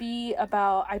going to be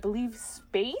about, I believe,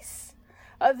 space.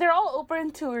 They're all open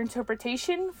to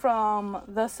interpretation from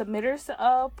the submitter's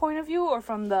point of view or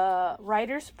from the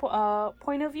writer's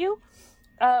point of view.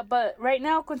 But right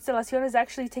now, Constelación is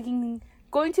actually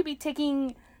going to be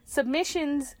taking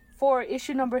submissions for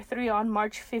issue #3 on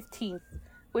March 15th,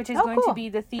 which is going to be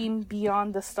the theme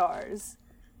Beyond the Stars,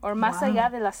 or Más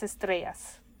allá de las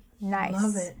estrellas. Nice.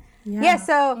 Love it. Yeah,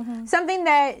 so something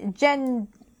that Jen,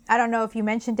 I don't know if you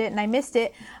mentioned it and I missed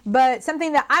it, but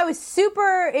something that I was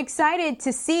super excited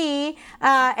to see,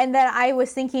 and that I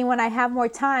was thinking when I have more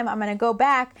time, I'm going to go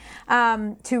back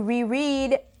to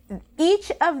reread.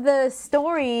 Each of the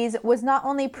stories was not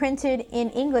only printed in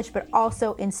English, but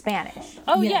also in Spanish.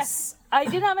 Oh, yes. I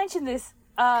did not mention this,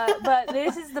 but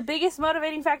this is the biggest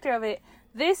motivating factor of it.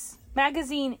 this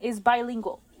magazine is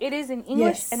bilingual. It is in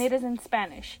English and it is in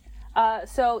Spanish.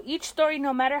 So each story,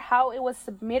 no matter how it was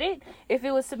submitted, if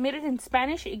it was submitted in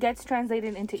Spanish, it gets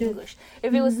translated into English.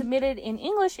 If it was submitted in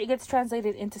English, it gets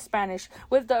translated into Spanish,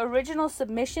 with the original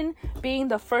submission being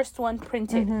the first one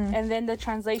printed, and then the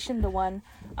translation, the one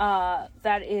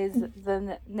that is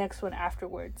the next one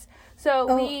afterwards.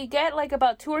 So we get like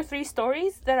about 2 or 3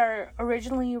 stories that are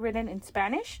originally written in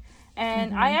Spanish,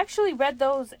 and I actually read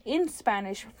those in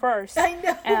Spanish first. I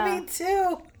know, me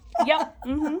too. Yep.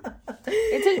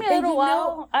 It took me a little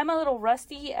while. I'm a little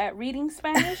rusty at reading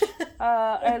Spanish,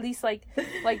 at least like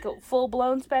full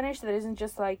blown Spanish that isn't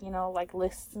just like, you know, like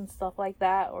lists and stuff like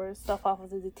that or stuff off of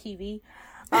the TV.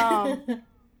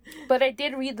 But I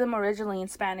did read them originally in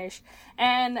Spanish,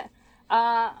 and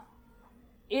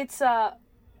it's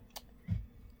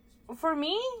for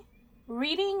me,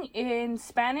 reading in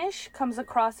Spanish comes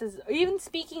across as, even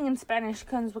speaking in Spanish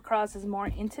comes across as more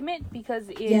intimate, because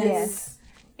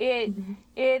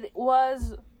it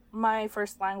was my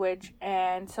first language,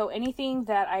 and so anything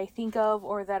that I think of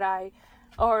or that I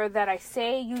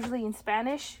say usually in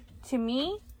Spanish, to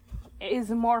me is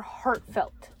more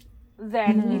heartfelt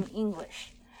than in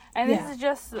English. And this is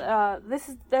just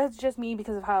that's just me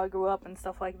because of how I grew up and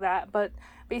stuff like that. But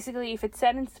basically, if it's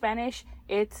said in Spanish,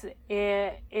 it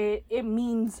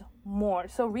means more.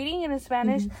 So reading it in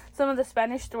Spanish, some of the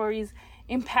Spanish stories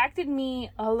impacted me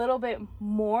a little bit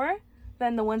more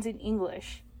than the ones in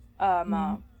English.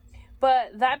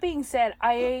 But that being said,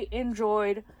 I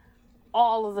enjoyed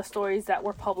all of the stories that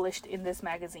were published in this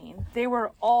magazine. They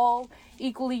were all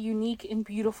equally unique and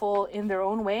beautiful in their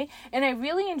own way, and I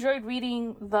really enjoyed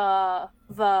reading the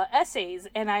essays,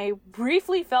 and I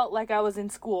briefly felt like I was in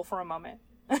school for a moment.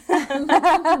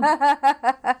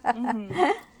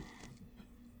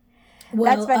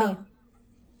 Well, that's funny.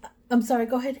 I'm sorry,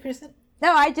 go ahead, Kristen.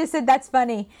 No, I just said that's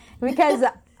funny because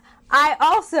I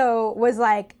also was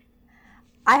like,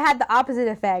 I had the opposite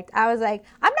effect. I was like,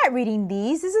 I'm not reading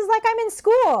these. This is like I'm in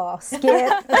school.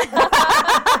 Skip.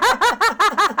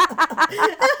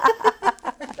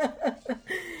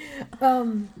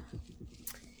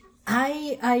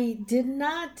 I did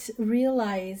not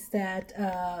realize that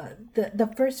the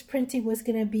first printing was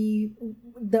going to be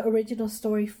the original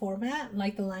story format,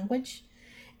 like the language.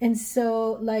 And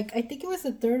so, like, I think it was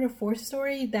the 3rd or 4th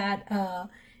story that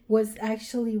was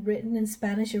actually written in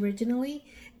Spanish originally.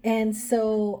 And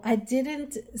so I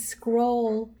didn't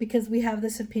scroll because we have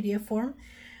this in PDF form.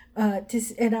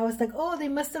 And I was like, oh, they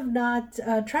must have not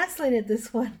translated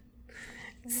this one.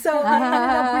 So I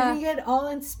ended up reading it all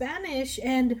in Spanish.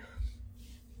 And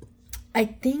I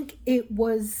think it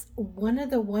was one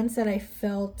of the ones that I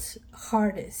felt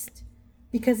hardest,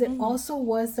 because it also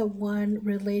was the one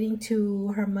relating to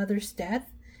her mother's death.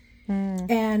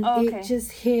 And it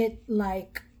just hit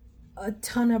like a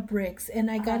ton of bricks. And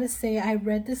I gotta say, I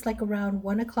read this like around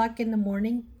 1 o'clock in the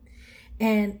morning,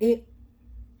 and it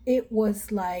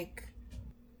was like,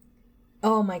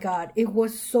 oh my God, it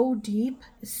was so deep,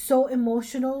 so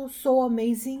emotional, so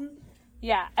amazing.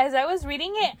 Yeah, as I was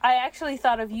reading it, I actually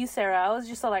thought of you, Sarah. I was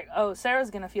just like, oh,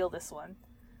 Sarah's gonna feel this one.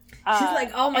 She's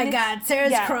like, oh my God,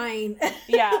 Sarah's crying.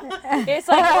 Yeah, it's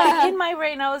like in my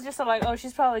brain, I was just like, oh,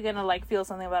 she's probably gonna like feel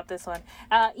something about this one.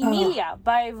 Emilia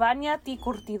by Vania T.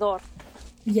 Curtidor.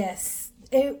 Yes,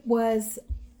 it was.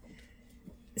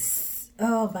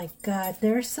 Oh my God,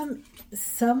 there are some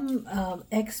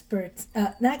experts,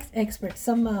 not experts,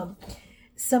 some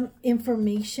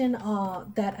information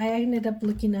that I ended up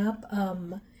looking up,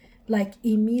 like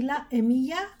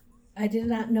Emilia. I did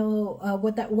not know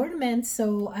what that word meant,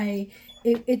 so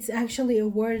it's actually a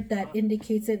word that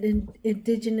indicates an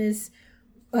indigenous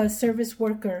service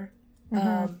worker.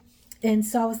 And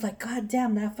so I was like, God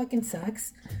damn, that fucking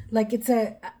sucks. Like,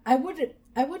 I would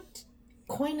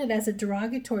coin it as a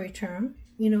derogatory term,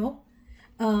 you know,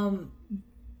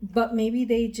 but maybe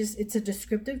it's a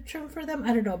descriptive term for them.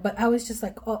 I don't know, but I was just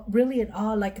like, really in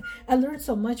awe. Like, I learned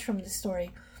so much from this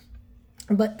story.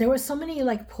 But there were so many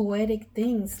like poetic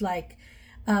things. Like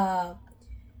there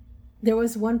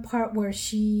was one part where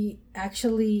she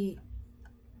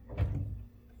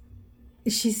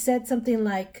said something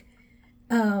like,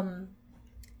 entran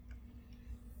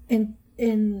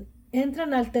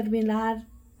al terminar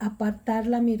apartar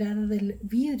la mirada del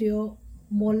vidrio,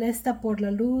 molesta por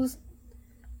la luz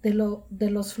de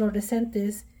los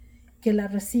fluorescentes que la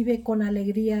recibe con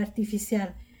alegría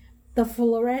artificial. The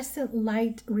fluorescent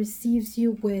light receives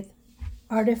you with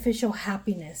artificial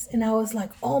happiness. And I was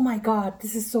like, oh my God,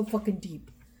 this is so fucking deep.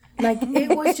 Like, it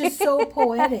was just so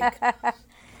poetic.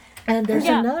 And there's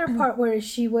another part where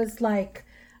she was like,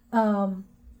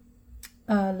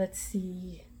 let's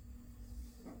see.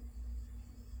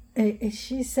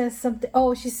 she says something.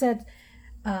 Oh, she said,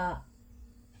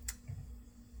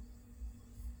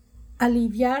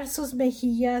 aliviar sus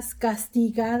mejillas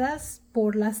castigadas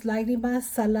por las lágrimas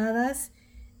saladas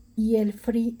y el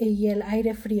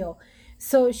aire frío.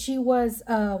 So she was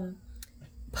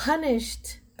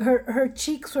punished. Her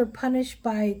cheeks were punished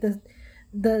by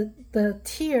the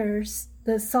tears,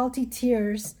 the salty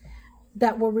tears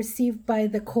that were received by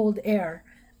the cold air.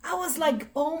 I was like,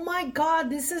 oh my God,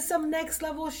 this is some next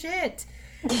level shit.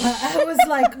 I was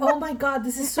like, oh my God,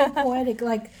 this is so poetic.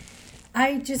 Like,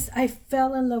 I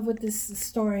fell in love with this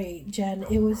story, Jen.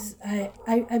 It was, I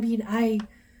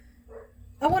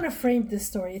want to frame this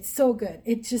story. It's so good.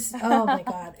 It just, oh my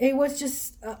God. It was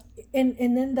just, and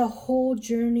then the whole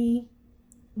journey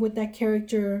with that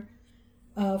character,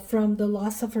 from the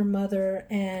loss of her mother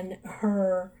and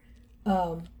her,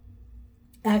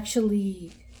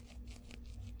 actually,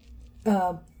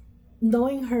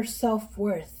 knowing her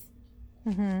self-worth.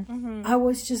 Mm-hmm. Mm-hmm. I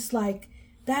was just like,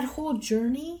 that whole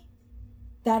journey,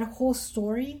 that whole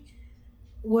story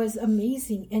was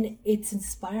amazing, and it's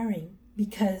inspiring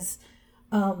because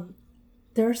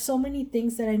there are so many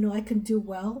things that I know I can do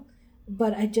well,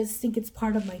 but I just think it's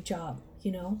part of my job,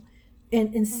 you know?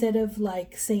 And instead of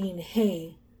like saying,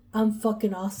 hey, I'm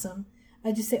fucking awesome,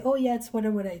 I just say, oh yeah, it's what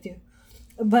I do.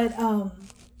 But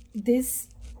this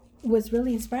was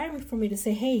really inspiring for me to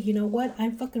say, hey, you know what?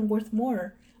 I'm fucking worth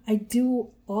more. I do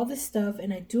all this stuff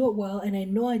and I do it well, and I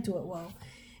know I do it well.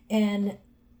 And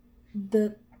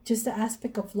the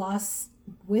aspect of loss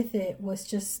with it was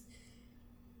just,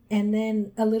 and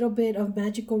then a little bit of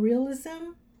magical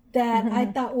realism that I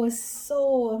thought was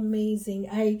so amazing.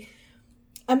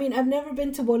 I mean, I've never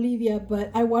been to Bolivia,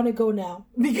 but I want to go now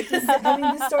because, I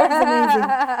mean, this story is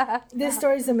amazing. This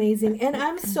story is amazing. And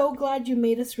I'm so glad you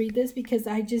made us read this because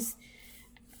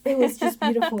it was just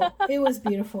beautiful. It was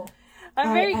beautiful.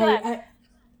 I'm very glad.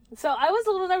 So I was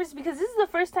a little nervous because this is the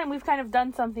first time we've kind of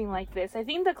done something like this. I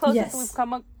think the closest we've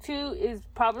come up to is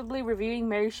probably reviewing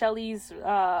Mary Shelley's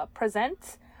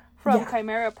Present from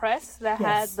Chimera Press that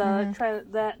had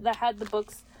the that had the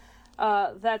books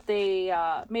that they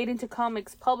made into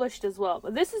comics published as well.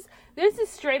 But this is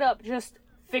straight up just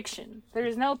fiction.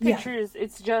 There's no pictures. Yeah.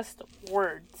 It's just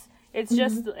words. It's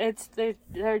just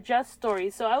they're just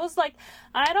stories. So I was like,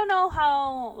 I don't know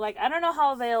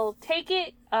how they'll take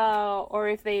it, or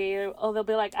if they'll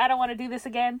be like, I don't want to do this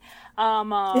again.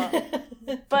 But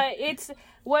it's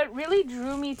what really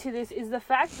drew me to this is the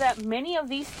fact that many of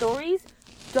these stories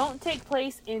don't take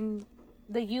place in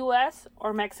the U.S.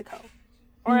 or Mexico,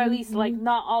 or at least like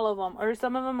not all of them, or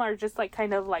some of them are just like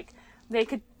kind of like they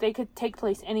could take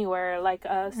place anywhere, like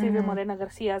Silvia Morena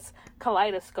Garcia's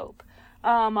Kaleidoscope.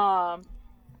 But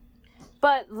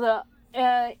the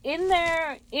in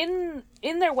their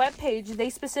webpage, they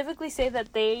specifically say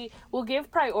that they will give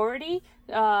priority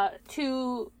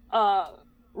to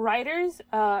writers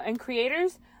and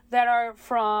creators that are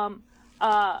from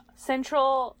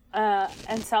Central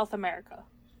and South America,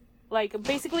 like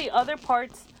basically other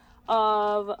parts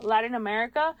of Latin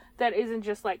America that isn't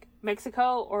just like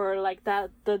Mexico or like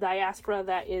the diaspora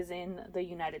that is in the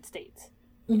United States.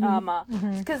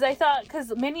 Because I thought,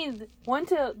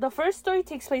 the first story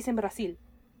takes place in Brazil,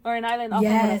 or an island off of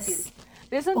Brazil.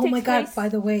 This one takes place... by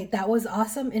the way, that was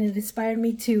awesome, and it inspired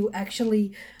me to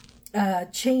actually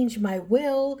change my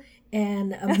will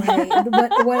and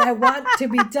what I want to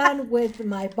be done with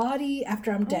my body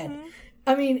after I'm dead.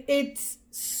 I mean, it's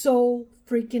so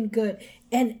freaking good.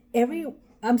 And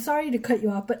I'm sorry to cut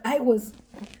you off, but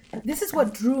this is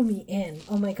what drew me in.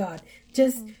 Oh my God.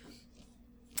 Just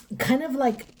kind of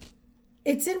like,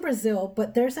 it's in Brazil,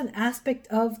 but there's an aspect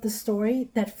of the story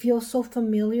that feels so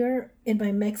familiar in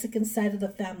my Mexican side of the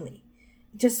family.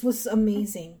 It just was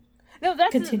amazing. No,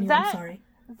 I'm sorry.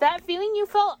 That feeling you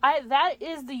felt, that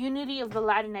is the unity of the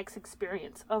Latinx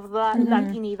experience, of the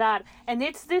Latinidad. And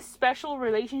it's this special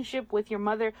relationship with your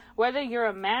mother, whether you're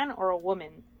a man or a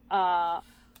woman. And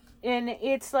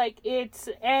it's like,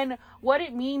 and what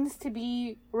it means to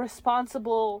be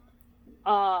responsible,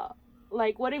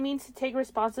 like what it means to take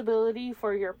responsibility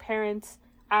for your parents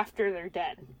after they're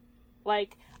dead.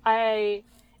 Like, the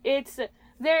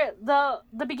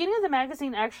beginning of the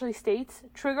magazine actually states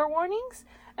trigger warnings,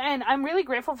 and I'm really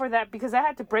grateful for that because I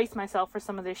had to brace myself for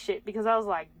some of this shit because I was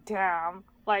like, damn,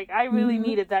 like I really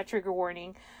needed that trigger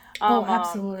warning.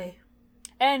 Absolutely.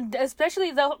 And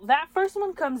especially though that first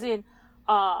one comes in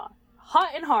hot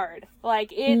and hard. That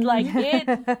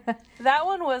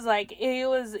one was like,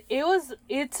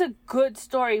 it's a good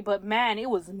story, but man, it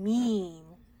was mean.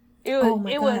 It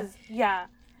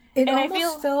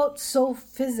almost felt so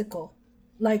physical.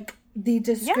 Like, the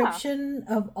description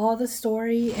of all the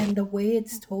story and the way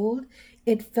it's told,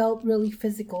 it felt really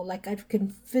physical. Like I can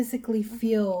physically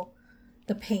feel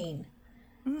the pain.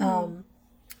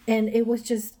 And it was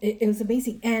just, it was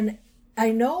amazing. And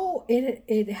I know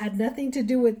it had nothing to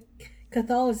do with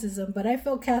Catholicism, but I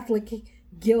felt Catholic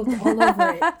guilt all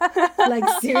over it. Like,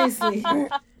 seriously.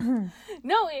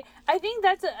 No, I think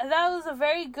that was a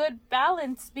very good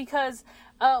balance, because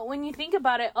when you think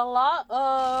about it, a lot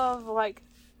of, like,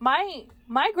 my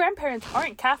grandparents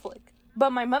aren't Catholic,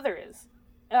 but my mother is.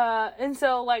 And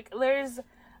so, like,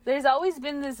 there's always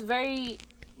been this very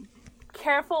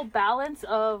careful balance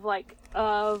of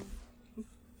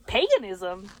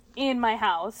paganism in my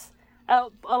house,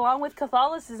 along with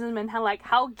Catholicism, and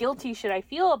how guilty should I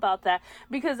feel about that,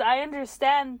 because I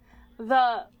understand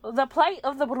the plight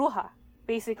of the bruja,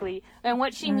 basically, and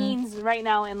what she means right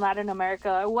now in Latin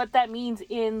America, or what that means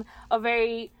in a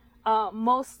very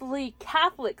mostly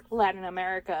Catholic Latin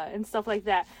America and stuff like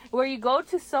that, where you go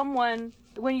to someone,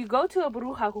 when you go to a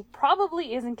bruja who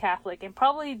probably isn't Catholic and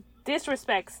probably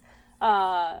disrespects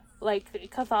like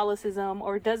Catholicism,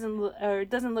 or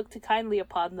doesn't look too kindly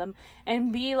upon them,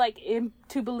 and be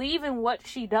to believe in what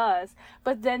she does,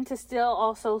 but then to still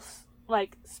also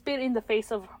like spit in the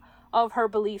face of her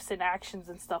beliefs and actions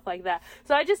and stuff like that.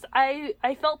 So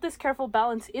I felt this careful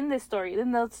balance in this story.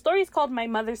 And the story is called My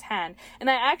Mother's Hand, and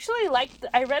I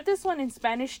read this one in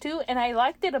Spanish too, and I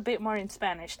liked it a bit more in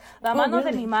Spanish. La mano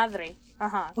de mi madre.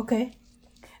 Okay.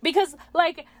 Because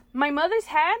like my mother's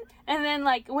hand, and then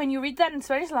like when you read that in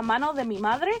Spanish, la mano de mi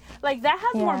madre, like that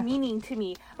has more meaning to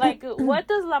me. Like, what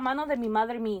does la mano de mi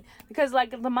madre mean? Because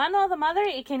like the mano of the mother,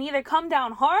 it can either come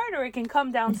down hard or it can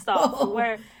come down soft.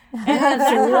 That's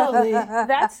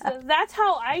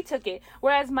how I took it.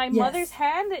 Whereas my mother's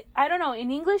hand, I don't know, in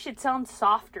English it sounds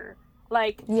softer.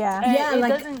 Like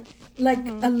a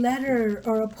letter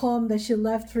or a poem that she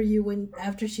left for you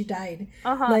after she died.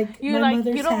 Like my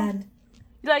mother's hand.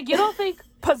 Like, you don't think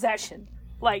possession.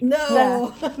 Like,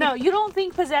 no, you don't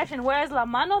think possession. Whereas la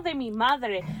mano de mi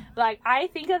madre, like I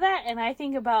think of that and I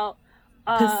think about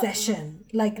possession.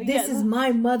 Like, this is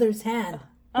my mother's hand.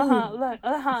 Like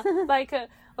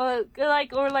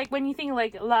when you think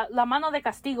like la mano de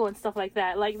castigo and stuff like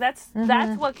that. Like that's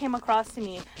what came across to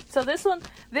me. So this one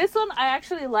I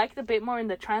actually liked a bit more in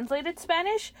the translated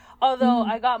Spanish, although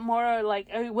I got more like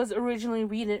it was originally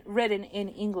written in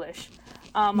English.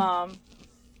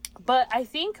 But I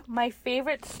think my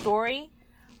favorite story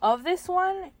of this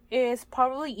one is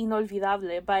probably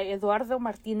Inolvidable by Eduardo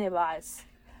Martínez Valls,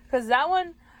 because that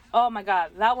one, oh my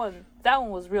god, that one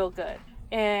was real good,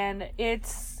 and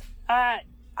it's I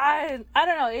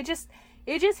don't know, it just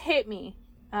hit me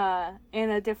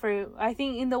in a different, I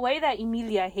think, in the way that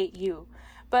Emilia hit you.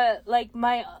 But like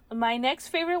my next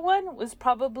favorite one was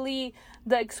probably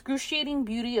The Excruciating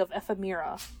Beauty of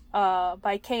Ephemera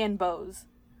by K.N. Bose.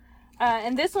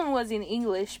 And this one was in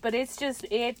English, but it's the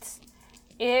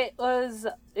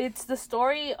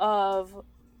story of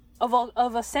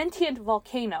a sentient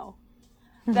volcano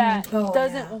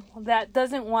that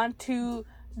doesn't want to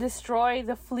destroy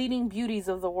the fleeting beauties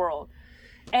of the world.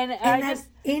 And that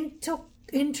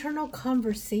internal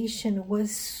conversation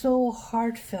was so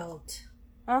heartfelt.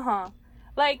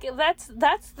 Like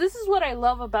this is what I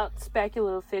love about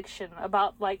speculative fiction,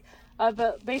 about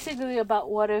basically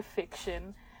about what if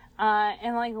fiction.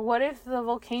 And like, what if the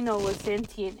volcano was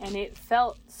sentient and it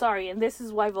felt sorry? And this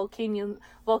is why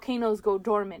volcanoes go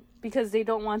dormant, because they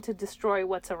don't want to destroy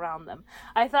what's around them.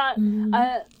 I thought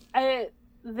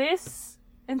this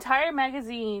entire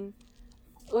magazine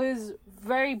was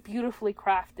very beautifully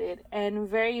crafted and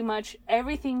very much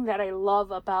everything that I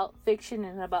love about fiction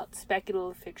and about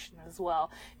speculative fiction as well.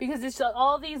 Because it's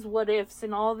all these what ifs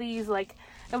and all these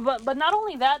but not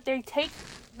only that, they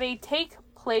take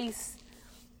place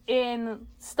in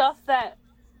stuff that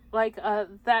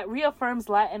that reaffirms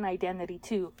Latin identity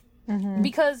too.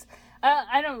 Because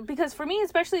because for me,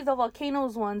 especially the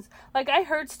volcanoes ones, like I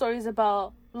heard stories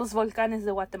about los volcanes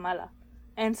de Guatemala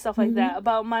and stuff like that,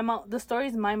 about the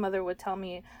stories my mother would tell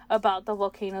me about the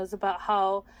volcanoes, about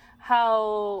how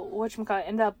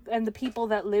whatchamacallit, and the people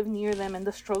that live near them and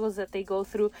the struggles that they go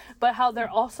through, but how they're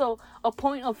also a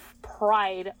point of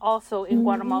pride also in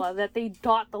Guatemala, that they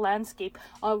dot the landscape.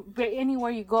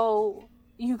 Anywhere you go,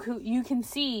 you can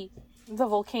see the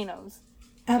volcanoes.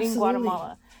 Absolutely. In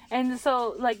Guatemala. And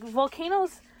so like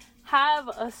volcanoes have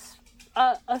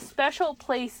a special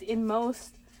place in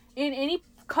any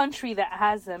country that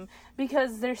has them,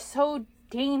 because they're so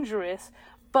dangerous,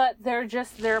 but they're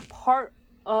part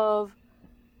of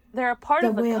the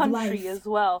country as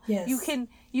well. Yes.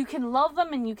 you can love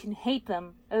them and you can hate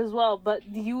them as well, but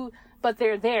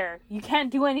they're there. You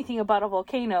can't do anything about a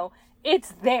volcano.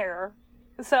 It's there.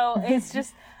 So it's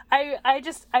just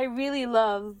I really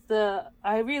love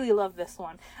this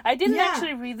one. I didn't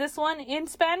actually read this one in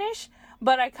Spanish,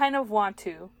 but I kind of want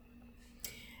to.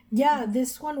 Yeah,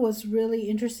 this one was really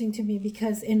interesting to me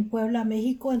because in Puebla,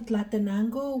 Mexico, in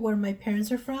Tlatenango, where my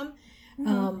parents are from,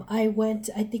 I went,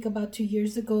 I think about 2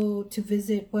 years ago to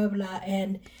visit Puebla,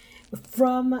 and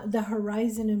from the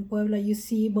horizon in Puebla, you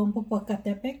see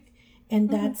Popocatépetl, and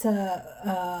that's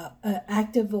a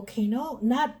active volcano.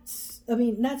 Not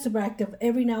super active.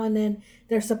 Every now and then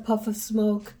there's a puff of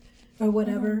smoke or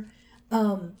whatever.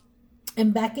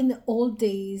 And back in the old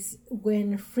days,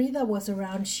 when Frida was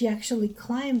around, she actually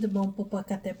climbed Mount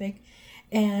Popocatépetl,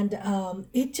 and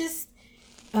it's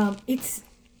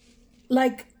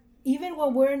like, even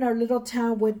when we're in our little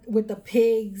town with the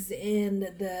pigs and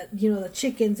the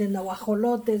chickens and the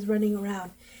guajolotes running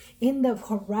around, in the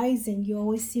horizon you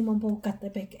always see Mount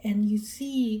Popocatépetl, and you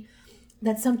see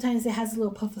that sometimes it has a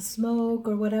little puff of smoke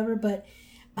or whatever, but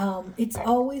it's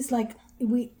always like,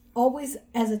 we always,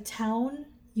 as a town,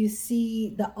 you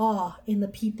see the awe in the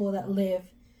people that live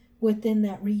within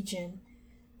that region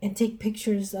and take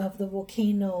pictures of the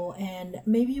volcano. And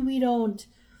maybe we don't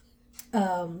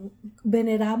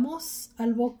veneramos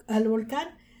al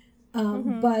volcán,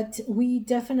 but we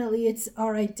definitely, it's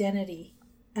our identity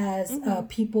as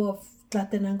people of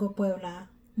Tlatenango, Puebla,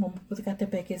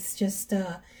 Popocatépetl. It's just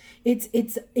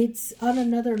it's on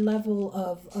another level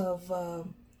of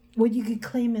what you could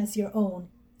claim as your own,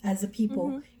 as a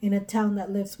people in a town that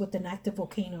lives with an active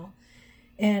volcano.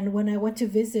 And when I went to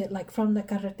visit, like from the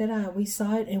carretera, we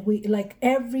saw it, and we, like,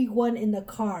 everyone in the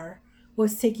car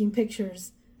was taking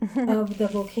pictures of the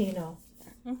volcano.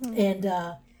 And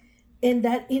in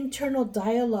that internal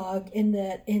dialogue, in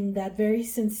that very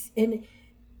sense, and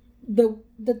the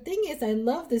thing is, I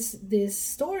love this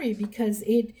story because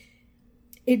it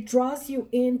draws you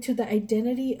into the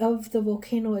identity of the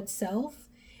volcano itself.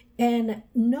 And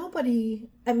nobody,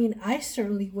 I mean, I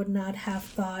certainly would not have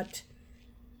thought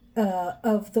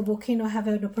of the volcano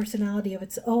having a personality of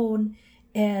its own,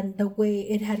 and the way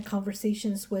it had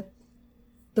conversations with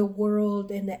the world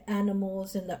and the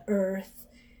animals and the earth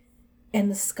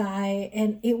and the sky.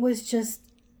 And it was just,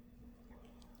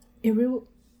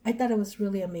 I thought it was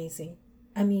really amazing.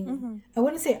 I mean, I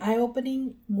wouldn't say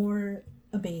eye-opening, more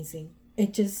amazing.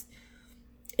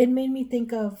 It made me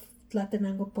think of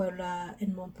Tlatenango, Puebla,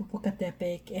 and Mount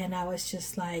Popocatépetl, and I was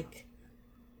just like,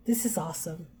 this is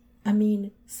awesome. I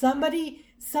mean, somebody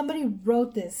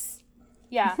wrote this.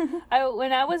 Yeah,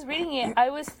 when I was reading it, I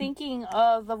was thinking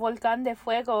of the Volcán de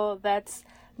Fuego that's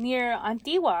near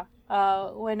Antigua,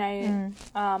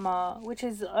 which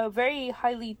is a very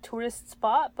highly tourist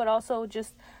spot, but also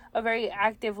just a very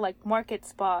active, like, market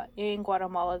spot in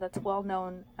Guatemala that's well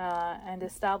known and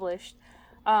established.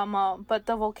 But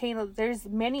the volcano, there's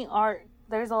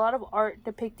a lot of art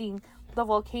depicting the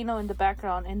volcano in the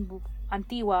background, and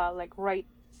Antigua, like, right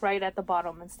at the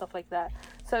bottom and stuff like that.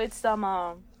 So it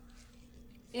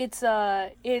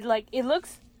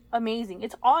looks amazing.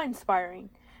 It's awe-inspiring.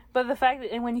 But the fact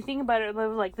that, and when you think about it,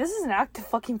 like, this is an active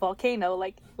fucking volcano.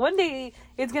 Like, one day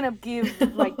it's gonna do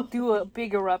a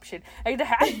big eruption.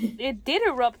 It did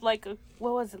erupt, like,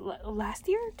 what was it, last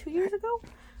year, 2 years ago?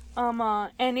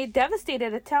 And it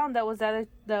devastated a town that was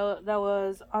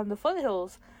on the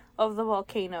foothills of the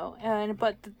volcano.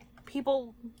 But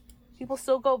people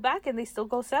still go back, and they still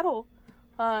go settle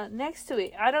next to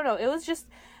it. I don't know. It was just,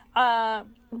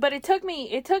 but it took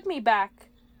me back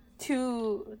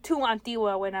to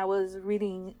Antigua when I was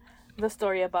reading the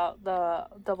story about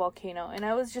the volcano, and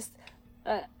I was just,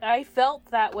 I felt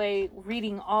that way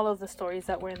reading all of the stories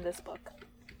that were in this book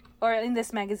or in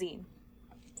this magazine.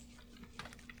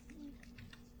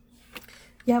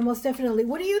 Yeah, most definitely.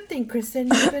 What do you think, Kristen?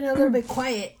 You've been a little bit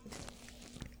quiet.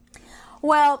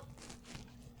 Well,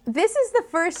 this is the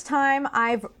first time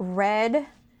I've read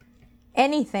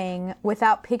anything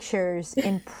without pictures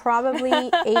in probably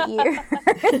 8 years.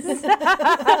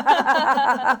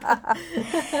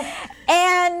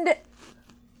 And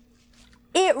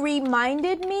it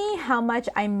reminded me how much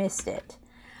I missed it.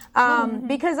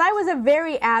 Because I was a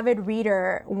very avid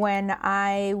reader when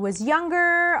I was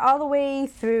younger, all the way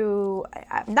through,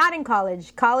 not in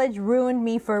college. College ruined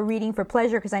me for reading for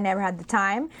pleasure because I never had the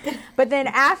time. But then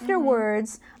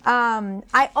afterwards,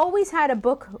 I always had a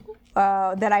book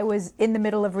that I was in the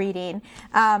middle of reading.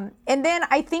 And then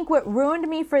I think what ruined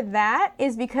me for that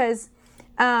is because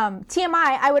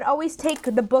TMI, I would always take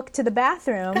the book to the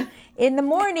bathroom in the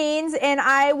mornings, and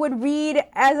I would read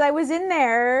as I was in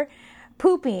there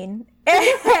pooping.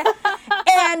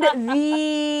 And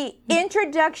the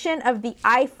introduction of the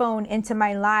iPhone into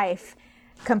my life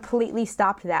completely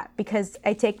stopped that, because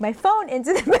I take my phone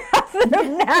into the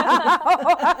bathroom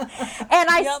now. And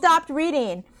I stopped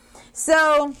reading.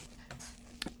 So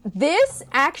this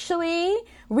actually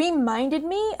reminded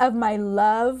me of my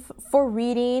love for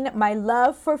reading, my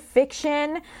love for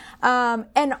fiction,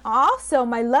 and also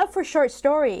my love for short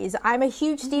stories. I'm a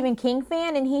huge Stephen King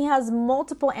fan, and he has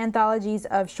multiple anthologies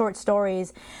of short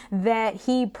stories that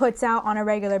he puts out on a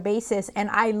regular basis, and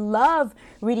I love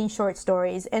reading short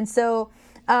stories. And so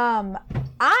there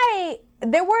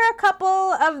were a couple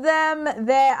of them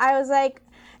that I was like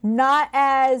not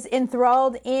as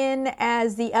enthralled in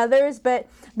as the others, but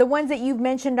the ones that you've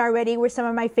mentioned already were some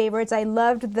of my favorites. I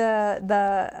loved the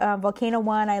Volcano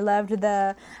one. I loved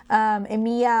the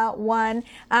Emilia one.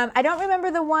 I don't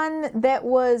remember the one that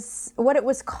was what it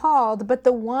was called, but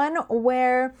the one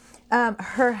where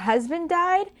her husband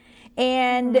died,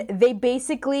 and they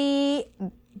basically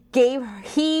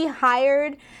he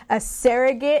hired a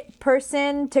surrogate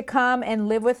person to come and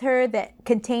live with her that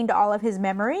contained all of his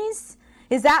memories.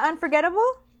 Is that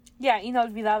unforgettable? Yeah,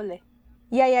 Inolvidable.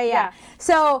 Yeah.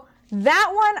 So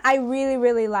that one I really,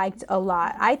 really liked a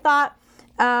lot. I thought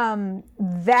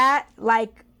that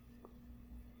like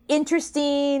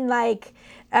interesting, like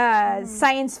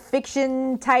science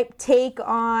fiction type take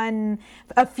on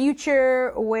a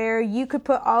future where you could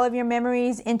put all of your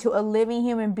memories into a living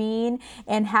human being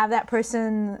and have that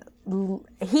person.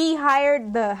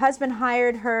 The husband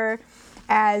hired her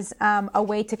as a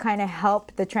way to kind of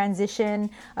help the transition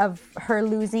of her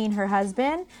losing her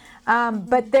husband.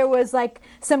 But there was like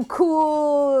some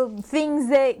cool things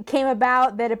that came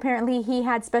about that apparently he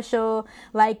had special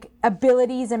like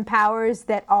abilities and powers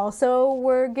that also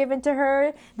were given to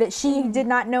her that she did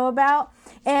not know about.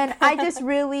 And I just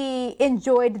really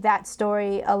enjoyed that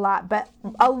story a lot. But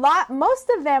most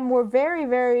of them were very,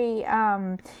 very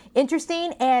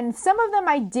interesting. And some of them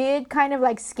I did kind of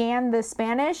like scan the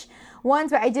Spanish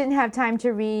ones, but I didn't have time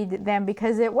to read them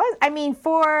because it was, I mean,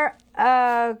 for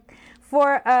a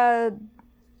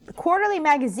quarterly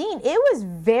magazine, it was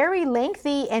very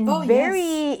lengthy and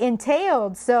very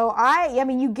entailed. So I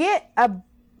mean, you get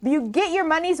your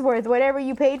money's worth, whatever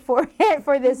you paid for it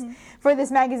for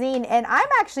this magazine. And I'm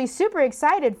actually super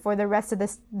excited for the rest of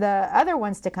the other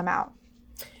ones to come out.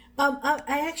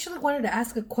 I actually wanted to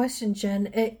ask a question,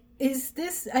 Jen. Is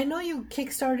this, I know you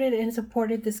kickstarted and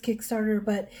supported this Kickstarter,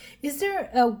 but is there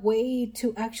a way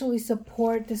to actually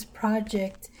support this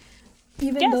project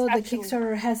even though the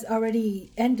Kickstarter has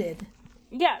already ended?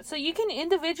 Yeah, so you can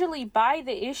individually buy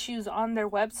the issues on their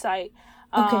website,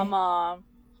 and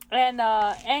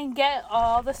get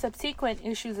all the subsequent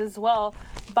issues as well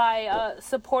by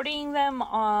supporting them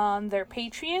on their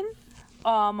Patreon,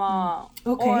 or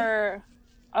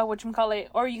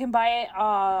or you can buy it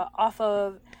off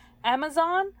of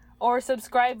Amazon or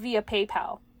subscribe via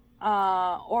PayPal,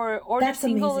 or order That's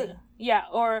amazing.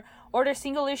 or order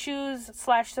single issues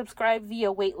 / subscribe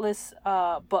via Waitlist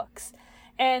books.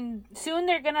 And soon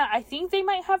I think they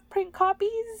might have print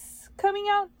copies coming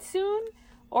out soon,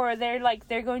 or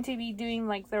they're going to be doing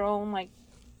like their own like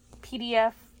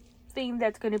PDF thing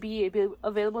that's going to be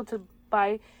available to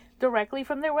buy directly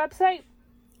from their website.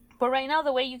 But right now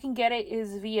the way you can get it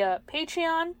is via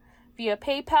Patreon, via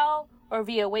PayPal, or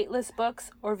via Waitlist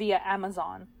Books, or via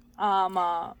Amazon. And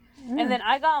then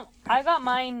I got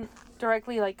mine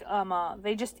directly, like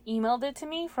they just emailed it to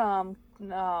me from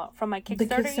my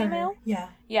Kickstarter email.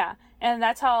 Yeah, and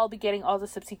that's how I'll be getting all the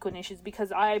subsequent issues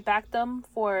because I backed them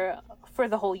for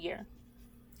the whole year.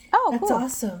 Oh, that's cool.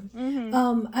 awesome.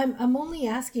 Mm-hmm. I'm only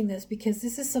asking this because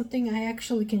this is something I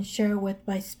actually can share with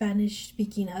my Spanish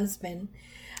speaking husband.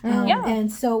 And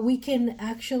so we can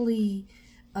actually.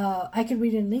 I can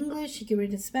read it in English, he can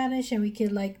read it in Spanish, and we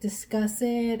can like discuss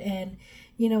it. And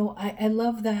I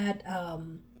love that.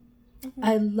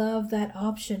 I love that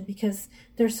option because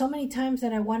there's so many times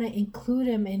that I want to include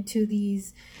him into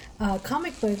these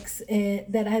comic books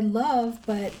that I love,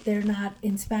 but they're not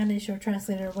in Spanish or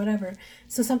translated or whatever.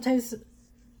 So sometimes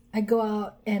I go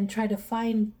out and try to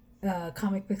find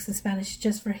comic books in Spanish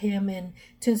just for him and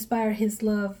to inspire his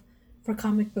love for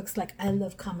comic books. Like I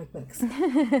love comic books.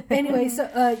 Anyway, so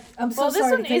I'm so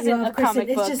sorry to cut you off, Kristen.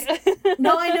 It's just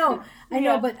no, I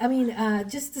know, but I mean,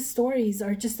 just the stories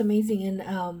are just amazing, and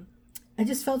I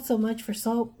just felt so much for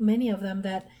so many of them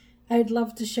that I'd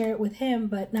love to share it with him.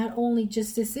 But not only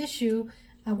just this issue,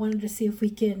 I wanted to see if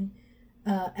we can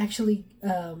actually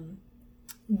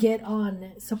get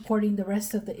on supporting the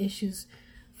rest of the issues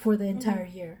for the entire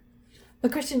year.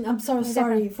 But Christian, I'm so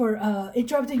sorry for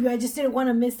interrupting you. I just didn't want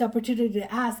to miss the opportunity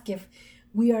to ask if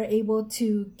we are able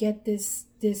to get this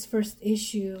first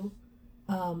issue,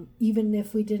 even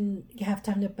if we didn't have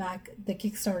time to back the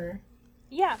Kickstarter.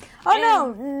 Yeah.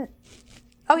 No.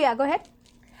 Oh yeah, go ahead.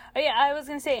 Oh, yeah, I was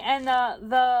gonna say, and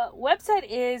the website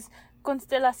is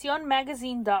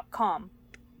constelacionmagazine.com.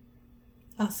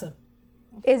 Awesome.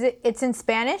 It's in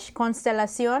Spanish,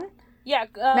 Constelación? Yeah.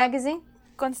 Magazine?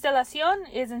 Constelación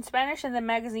is in Spanish and the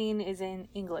magazine is in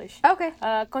English. Okay.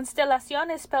 Constelación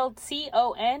is spelled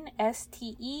Constelición.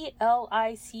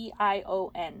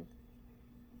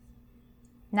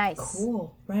 Nice.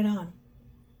 Cool. Right on.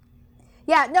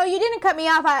 Yeah, no, you didn't cut me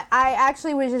off. I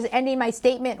actually was just ending my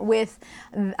statement with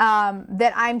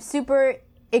that I'm super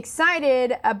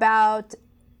excited about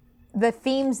the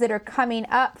themes that are coming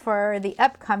up for the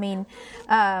upcoming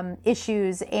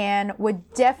issues, and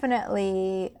would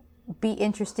definitely be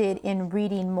interested in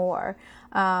reading more.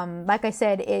 Like I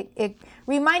said, it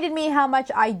reminded me how much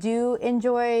I do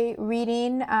enjoy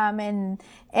reading, and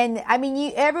I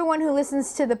mean, everyone who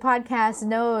listens to the podcast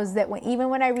knows that even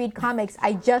when I read comics,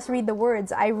 I just read the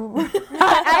words. I'm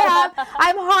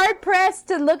hard pressed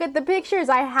to look at the pictures.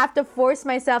 I have to force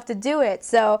myself to do it.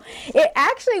 So it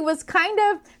actually was kind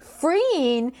of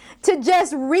freeing to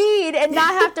just read and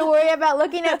not have to worry about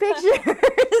looking at pictures.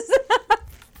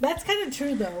 That's kind of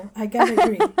true, though. I gotta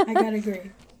agree.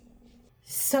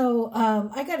 So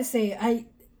I gotta say,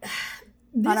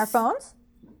 on our phones.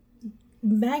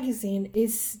 Magazine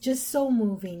is just so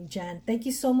moving, Jen. Thank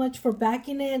you so much for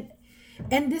backing it.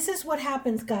 And this is what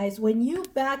happens, guys, when you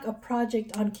back a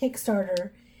project on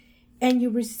Kickstarter and you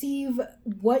receive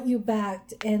what you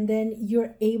backed, and then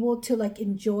you're able to like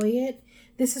enjoy it.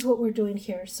 This is what we're doing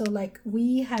here. So like,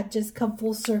 we had just come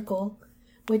full circle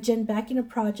with Jen backing a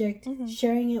project,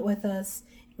 sharing it with us,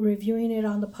 reviewing it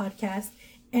on the podcast,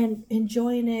 and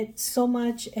enjoying it so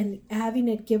much, and having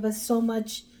it give us so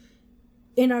much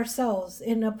in ourselves,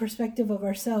 in a perspective of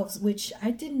ourselves, which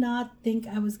I did not think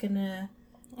I was gonna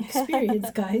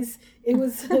experience, guys. It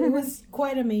was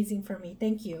quite amazing for me.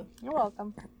 Thank you. You're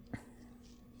welcome.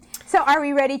 So are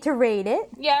we ready to rate it?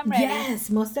 Yeah, I'm ready. Yes,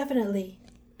 most definitely.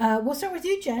 We'll start with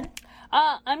you, Jen.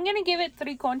 I'm gonna give it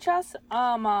 3 conchas.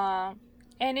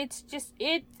 And it's just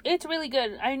it's really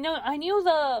good. I knew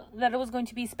that it was going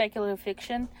to be speculative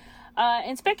fiction.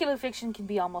 And speculative fiction can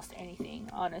be almost anything,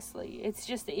 honestly. It's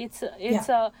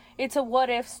a what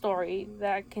if story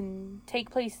that can take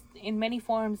place in many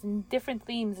forms and different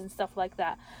themes and stuff like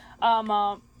that.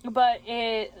 But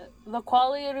the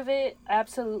quality of it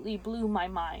absolutely blew my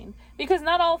mind, because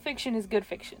not all fiction is good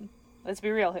fiction. Let's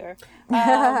be real here. But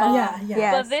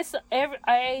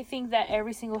I think that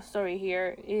every single story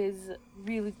here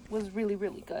was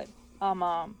really good. And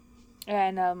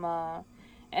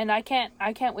I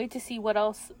can't wait to see what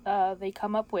else they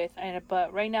come up with.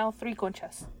 But right now, 3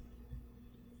 conchas.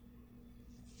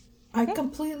 I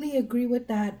completely agree with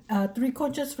that. 3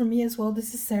 conchas for me as well.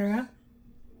 This is Sarah.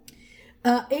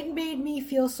 It made me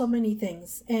feel so many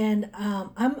things, and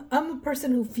I'm a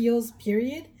person who feels,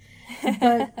 period.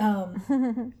 But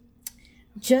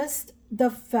just the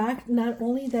fact, not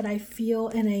only that I feel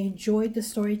and I enjoyed the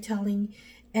storytelling,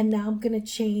 and now I'm going to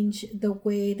change the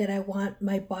way that I want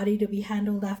my body to be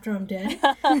handled after I'm dead.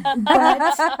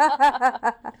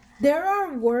 But there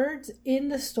are words in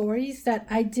the stories that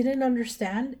I didn't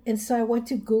understand. And so I went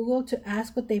to Google to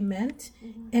ask what they meant.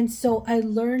 Mm-hmm. And so I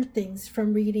learned things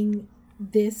from reading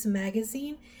this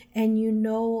magazine. And you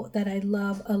know that I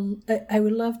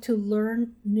would love to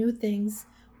learn new things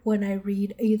when I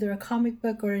read either a comic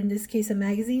book or, in this case, a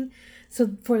magazine.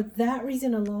 So for that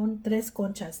reason alone, 3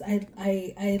 conchas.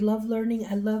 I love learning.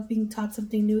 I love being taught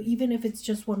something new, even if it's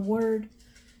just 1 word,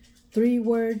 3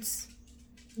 words,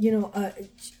 a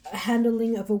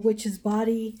handling of a witch's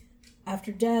body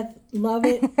after death. Love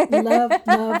it. love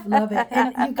it.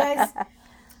 And you guys,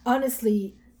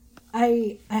 honestly,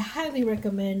 I highly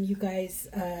recommend you guys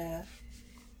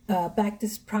back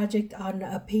this project on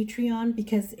a Patreon,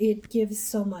 because it gives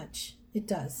so much. It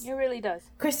does. It really does.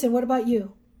 Kristen, what about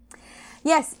you?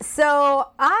 Yes, so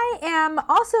I am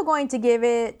also going to give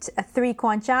it 3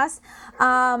 conchas,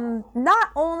 not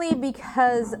only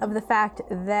because of the fact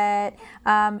that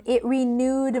it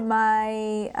renewed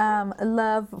my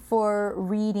love for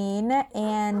reading,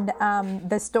 and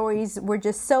the stories were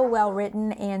just so well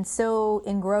written and so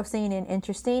engrossing and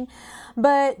interesting,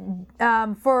 but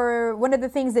for one of the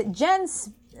things that Jen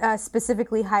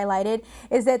specifically highlighted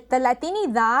is that the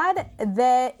Latinidad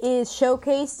that is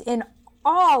showcased in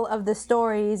all of the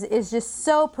stories is just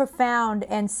so profound,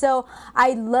 and so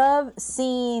I love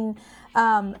seeing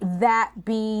that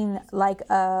being like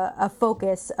a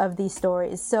focus of these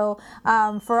stories. So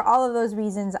for all of those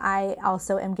reasons, I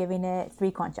also am giving it 3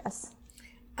 conchas.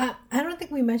 I don't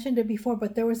think we mentioned it before,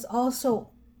 but there was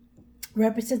also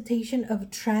representation of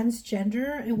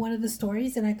transgender in one of the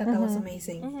stories, and I thought that was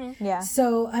amazing. Mm-hmm. Yeah.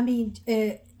 So I mean,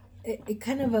 it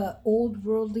kind of a old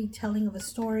worldly telling of a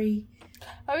story.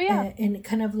 Oh yeah. And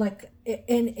kind of like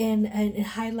and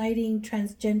highlighting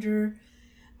transgender,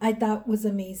 I thought was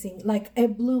amazing. Like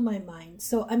it blew my mind.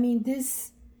 So I mean,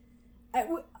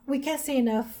 we can't say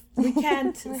enough. We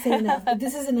can't say enough.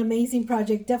 This is an amazing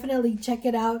project. Definitely check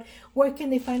it out. Where can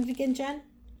they find it again, Jen?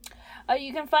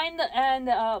 You can find and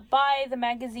buy the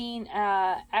magazine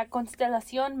at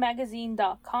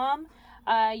constellacionmagazine.com.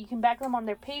 You can back them on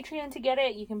their Patreon to get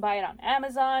it. You can buy it on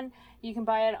Amazon. You can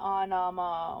buy it on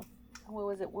what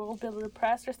was it, World Builder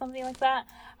Press or something like that.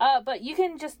 But you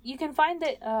can find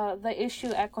the issue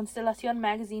at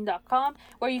constellacionmagazine.com,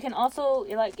 where you can also,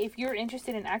 like, if you're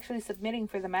interested in actually submitting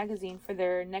for the magazine for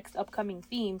their next upcoming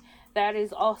theme, that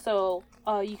is also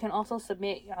you can also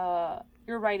submit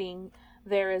your writing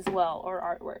there as well, or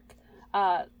artwork.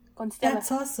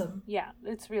 That's awesome. Yeah,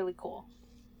 it's really cool.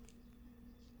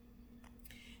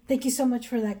 Thank you so much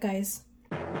for that, guys.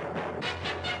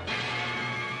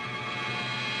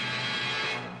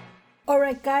 All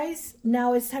right, guys,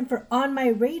 now it's time for On My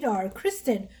Radar.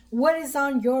 Kristen, what is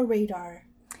on your radar?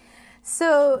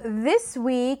 So this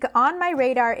week on my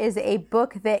radar is a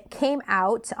book that came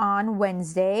out on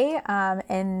Wednesday.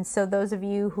 And so those of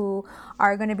you who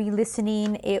are going to be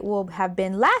listening, it will have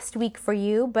been last week for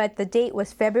you, but the date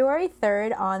was February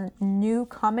 3rd on New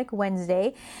Comic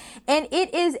Wednesday. And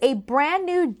it is a brand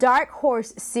new Dark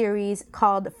Horse series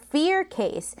called Fear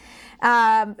Case.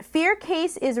 Fear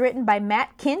Case is written by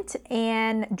Matt Kindt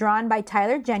and drawn by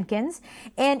Tyler Jenkins.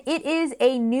 And it is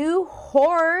a new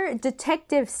horror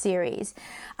detective series.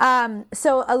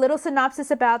 So a little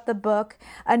synopsis about the book.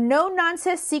 A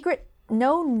no-nonsense Secret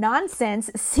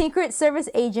Service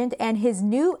agent and his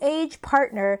new age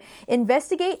partner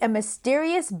investigate a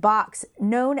mysterious box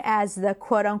known as the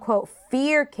quote-unquote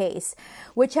Fear Case,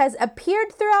 which has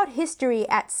appeared throughout history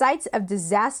at sites of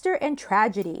disaster and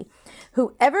tragedy.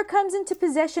 Whoever comes into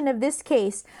possession of this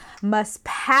case must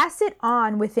pass it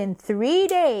on within 3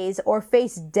 days or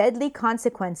face deadly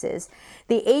consequences.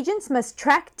 The agents must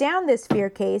track down this fear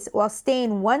case while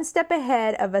staying one step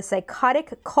ahead of a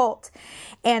psychotic cult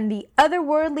and the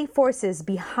otherworldly forces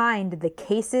behind the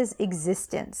case's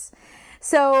existence.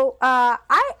 So I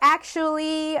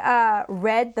actually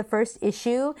read the first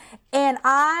issue, and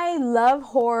I love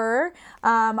horror.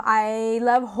 I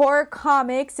love horror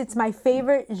comics. It's my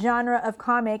favorite genre of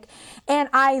comic, and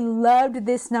I loved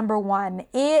this number one.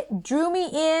 It drew me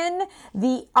in.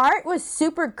 The art was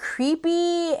super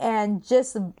creepy and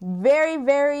just very,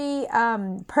 very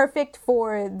perfect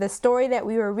for the story that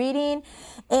we were reading.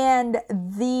 And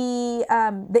the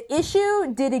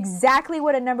issue did exactly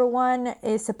what a number one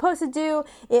is supposed to do.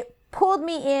 It pulled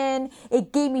me in.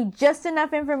 It gave me just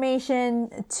enough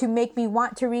information to make me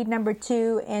want to read number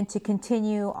two and to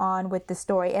continue on with the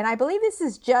story. And I believe this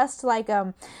is just like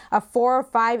a 4 or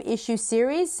 5 issue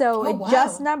series. So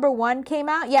just number one came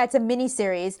out. Yeah, it's a mini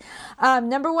series.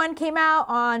 Number one came out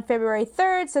on February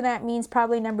 3rd. So that means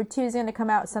probably number two is going to come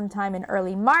out sometime in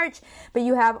early March. But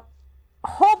you have a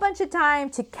whole bunch of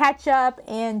time to catch up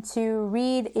and to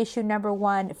read issue number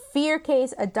one, Fear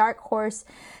Case, a Dark Horse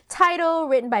title,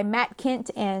 written by Matt Kindt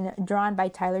and drawn by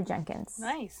Tyler Jenkins.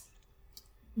 Nice.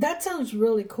 That sounds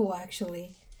really cool,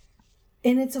 actually.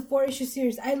 And it's a 4-issue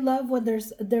series. I love when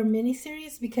they're mini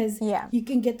series because you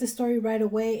can get the story right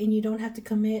away and you don't have to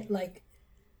commit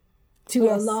to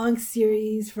a long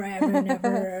series forever and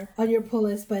ever on your pull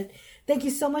list. But thank you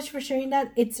so much for sharing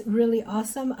that. It's really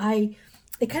awesome.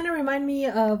 It kind of reminded me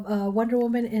of Wonder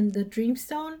Woman and the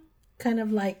Dreamstone. Kind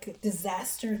of like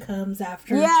disaster comes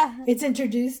after it's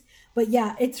introduced. But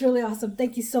yeah, it's really awesome.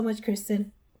 Thank you so much,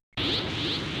 Kristen.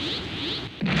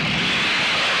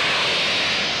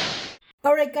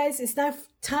 All right, guys, it's now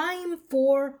time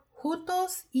for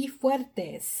Juntos y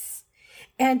Fuertes.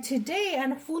 And today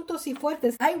on Juntos y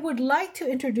Fuertes, I would like to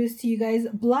introduce to you guys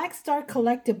Black Star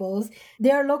Collectibles.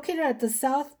 They are located at the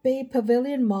South Bay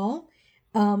Pavilion Mall.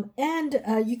 And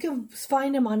you can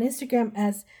find them on Instagram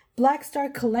as Black Star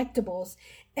Collectibles.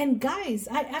 And guys,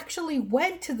 I actually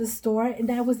went to the store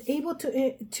and I was able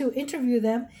to interview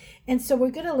them. And so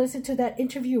we're going to listen to that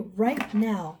interview right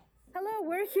now. Hello,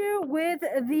 we're here with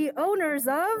the owners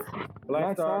of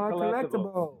Black Star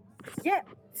Collectibles. Yeah,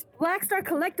 Black Star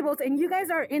Collectibles. And you guys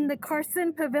are in the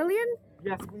Carson Pavilion?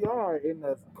 Yes, we are in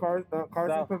the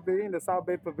Carson Pavilion, the South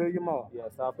Bay Pavilion Mall. Yeah,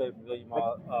 South Bay Pavilion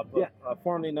Mall,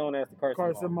 formerly known as the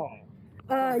Carson Mall.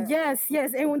 Yes.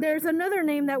 And there's another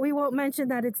name that we won't mention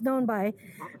that it's known by.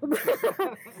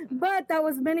 But that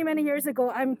was many, many years ago.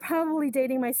 I'm probably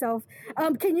dating myself.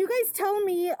 Can you guys tell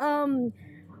me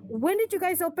when did you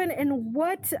guys open and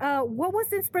what was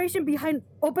the inspiration behind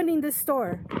opening this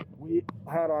store? We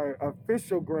had our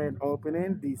official grand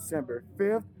opening December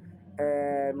 5th,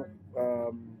 and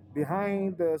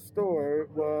behind the store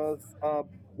was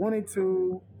wanting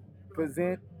to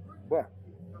present what?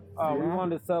 We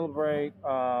wanted to celebrate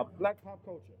Black pop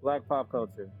culture. Black pop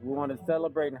culture. We wanted to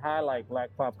celebrate and highlight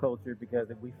Black pop culture because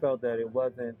we felt that it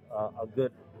wasn't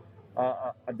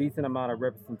a decent amount of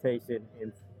representation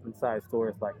inside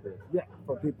stores like this. Yeah,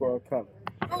 for people of color.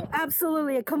 Oh,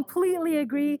 absolutely. I completely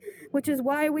agree, which is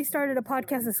why we started a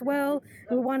podcast as well.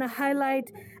 We want to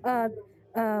highlight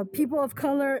people of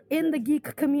color in the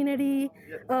geek community,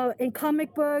 in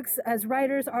comic books, as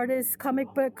writers, artists,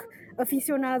 comic book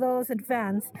aficionados, and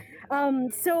fans.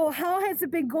 So how has it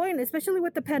been going, especially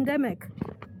with the pandemic?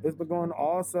 It's been going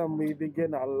awesome. We've been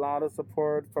getting a lot of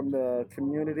support from the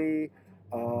community.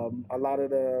 A lot of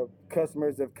the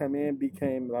customers that have come in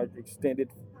became like extended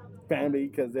family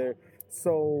because they're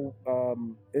so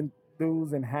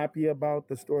enthused and happy about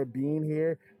the store being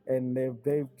here, and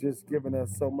they've just given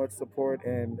us so much support,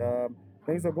 and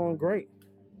things are going great.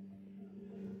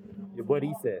 What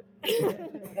he said.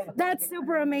 That's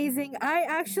super amazing. I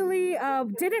actually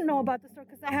didn't know about the store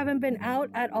because I haven't been out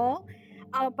at all.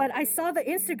 But I saw the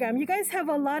Instagram. You guys have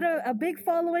a big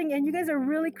following, and you guys are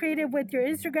really creative with your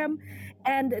Instagram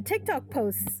and TikTok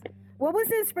posts. What was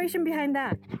the inspiration behind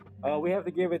that? We have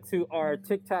to give it to our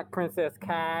TikTok princess,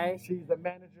 Kai. She's the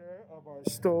manager of our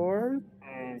store.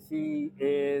 And she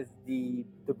is the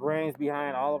brains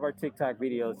behind all of our TikTok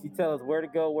videos. She tells us where to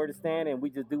go, where to stand, and we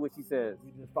just do what she says.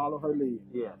 We just follow her lead.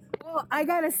 Yes. Well, I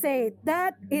gotta say,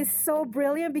 that is so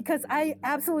brilliant because I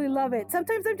absolutely love it.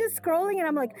 Sometimes I'm just scrolling and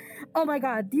I'm like, oh my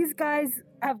God, these guys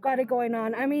have got it going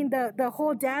on. I mean, the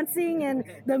whole dancing and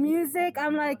the music,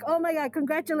 I'm like, oh my God,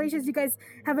 congratulations. You guys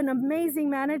have an amazing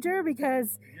manager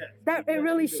because it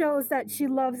really shows that she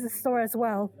loves the store as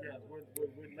well. Yeah, we're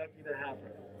lucky to have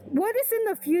her. What is in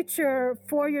the future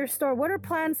for your store? What are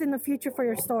plans in the future for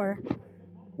your store?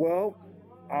 Well,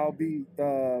 I'll be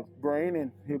Brain,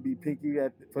 and he'll be Pinky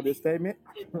for this statement.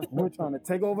 We're trying to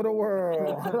take over the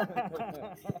world.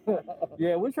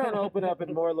 Yeah, we're trying to open up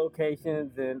in more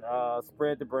locations and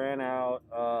spread the brand out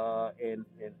in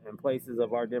places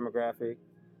of our demographic.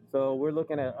 So we're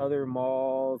looking at other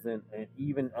malls and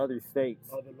even other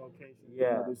states. Other locations in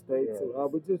other states. Yeah. So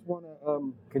we just want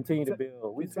to continue to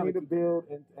build. We continue to build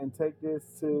and take this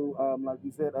to, like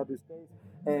you said, other states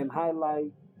and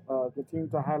highlight, continue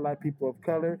to highlight people of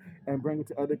color and bring it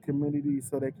to other communities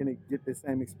so they can get the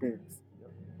same experience.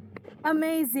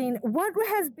 Amazing. What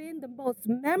has been the most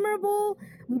memorable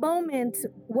moment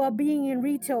while being in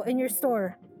retail in your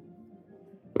store?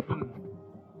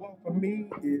 Well, for me,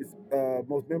 is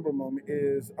most memorable moment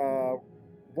is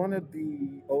one of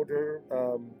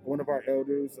our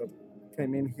elders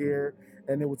came in here,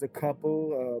 and it was a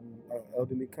couple,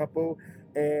 elderly couple,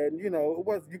 and you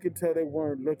could tell they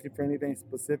weren't looking for anything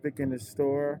specific in the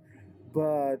store,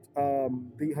 but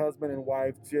the husband and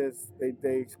wife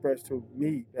they expressed to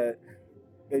me that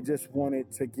they just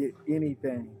wanted to get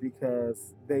anything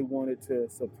because they wanted to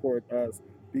support us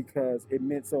because it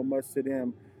meant so much to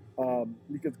them.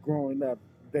 Because growing up,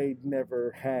 they never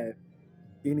had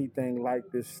anything like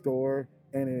this store,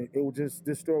 and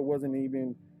this store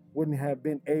wouldn't have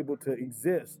been able to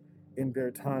exist in their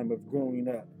time of growing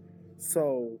up.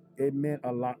 So it meant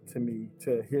a lot to me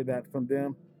to hear that from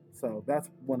them. So that's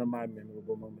one of my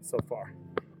memorable moments so far.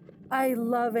 I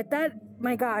love it.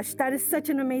 My gosh, that is such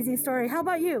an amazing story. How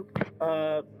about you?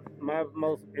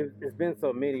 It's been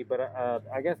so many, but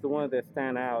I guess the one that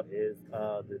stand out is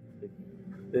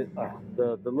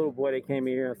the little boy that came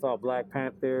in here and saw Black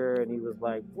Panther, and he was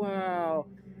like, wow.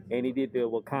 And he did the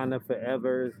Wakanda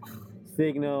Forever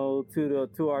signal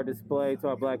to our display, to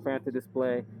our Black Panther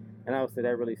display. And I would say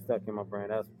that really stuck in my brain.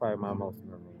 That's probably my most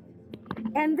memorable.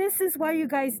 And this is why you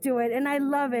guys do it, and I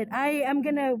love it. I am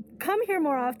going to come here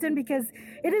more often because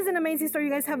it is an amazing store. You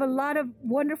guys have a lot of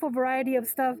wonderful variety of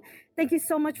stuff. Thank you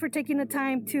so much for taking the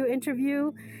time to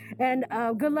interview, and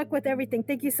good luck with everything.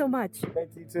 Thank you so much.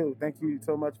 Thank you, too. Thank you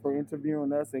so much for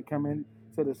interviewing us and coming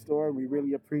to the store. We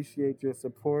really appreciate your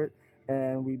support,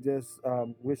 and we just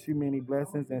wish you many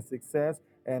blessings and success,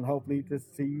 and hopefully to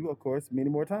see you, of course, many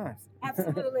more times.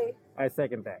 Absolutely. I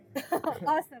second that.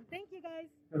 Awesome. Thank you, guys.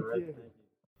 Thank you.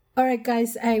 All right,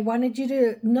 guys, I wanted you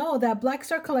to know that Black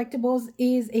Star Collectibles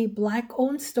is a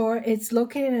Black-owned store. It's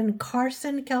located in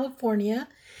Carson, California.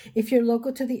 If you're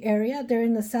local to the area, they're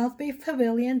in the South Bay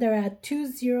Pavilion. They're at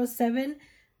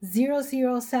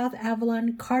 20700 South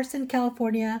Avalon, Carson,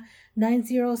 California,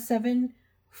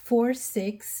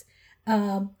 90746.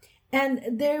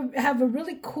 And they have a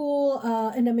really cool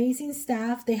and amazing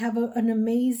staff. They have an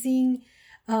amazing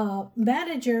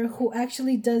manager who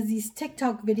actually does these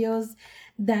TikTok videos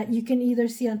that you can either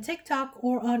see on TikTok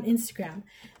or on Instagram.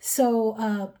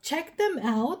 So check them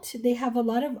out. They have a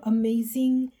lot of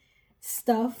amazing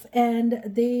stuff, and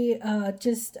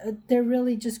they're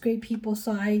really just great people.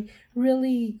 So I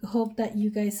really hope that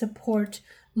you guys support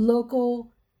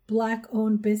local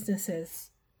Black-owned businesses.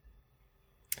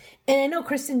 And I know,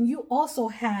 Kristen, you also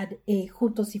had a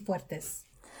Juntos y Fuertes.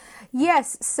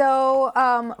 Yes, so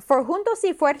for Juntos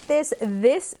y Fuertes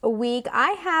this week,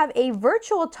 I have a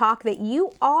virtual talk that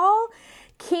you all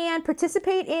can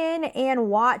participate in and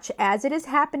watch as it is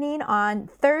happening on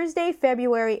Thursday,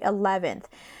 February 11th.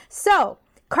 So,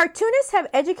 cartoonists have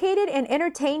educated and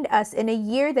entertained us in a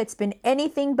year that's been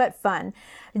anything but fun.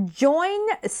 Join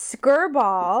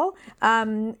Skirball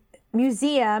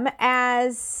Museum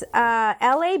as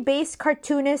LA-based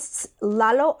cartoonists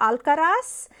Lalo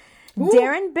Alcaraz,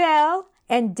 Darren Bell,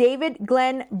 and David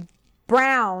Glenn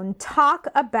Brown talk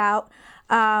about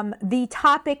the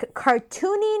topic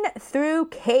cartooning through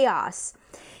chaos.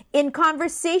 In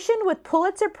conversation with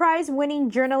Pulitzer Prize-winning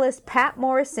journalist Pat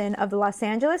Morrison of the Los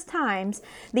Angeles Times,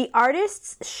 the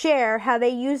artists share how they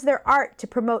use their art to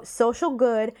promote social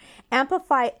good,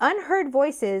 amplify unheard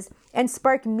voices, and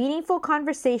spark meaningful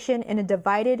conversation in a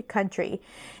divided country.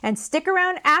 And stick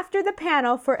around after the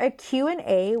panel for a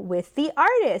Q&A with the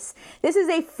artists. This is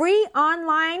a free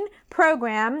online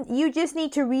program. You just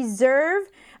need to reserve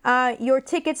your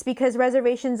tickets because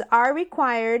reservations are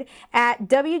required at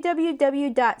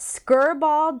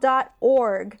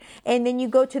www.skirball.org, and then you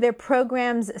go to their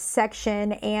programs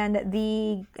section, and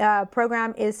the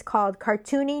program is called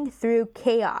Cartooning Through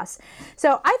Chaos.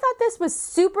 So I thought this was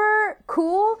super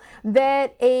cool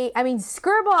that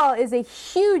Skirball is a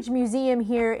huge museum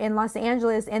here in Los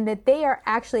Angeles, and that they are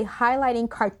actually highlighting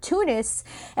cartoonists,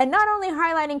 and not only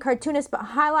highlighting cartoonists, but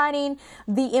highlighting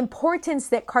the importance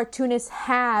that cartoonists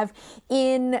have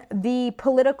in the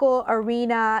political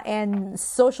arena and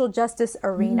social justice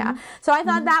arena. So I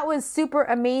thought that was super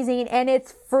amazing, and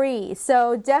it's free.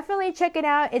 So definitely check it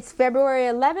out. It's February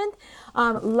 11th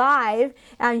live.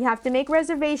 You have to make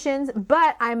reservations,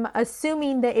 but I'm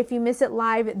assuming that if you miss it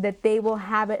live, that they will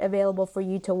have it available for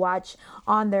you to watch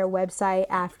on their website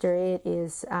after it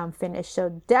is finished.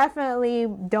 So definitely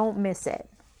don't miss it.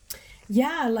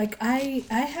 Yeah, like I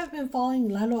have been following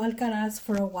Lalo Alcaraz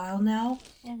for a while now,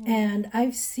 and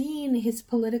I've seen his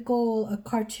political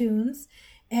cartoons,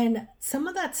 and some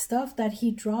of that stuff that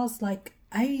he draws, like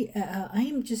I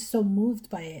am just so moved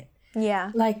by it.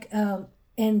 Yeah. Like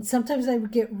and sometimes I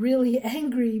would get really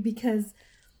angry because,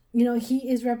 you know,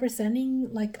 he is representing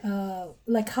like how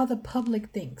the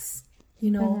public thinks,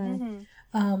 you know.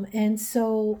 And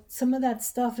so some of that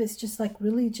stuff is just like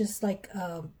really just like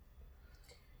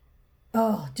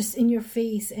just in your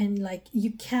face, and like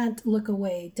you can't look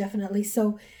away. Definitely.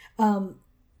 So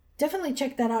definitely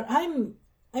check that out. I'm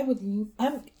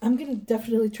gonna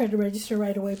definitely try to register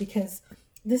right away because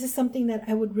this is something that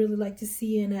I would really like to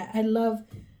see, and I love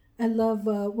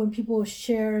when people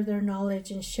share their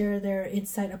knowledge and share their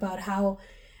insight about how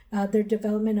their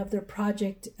development of their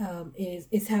project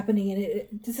is happening,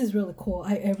 and this is really cool.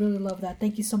 I really love that.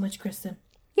 Thank you so much, Kristen.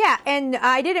 Yeah, and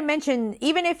I didn't mention,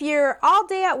 even if you're all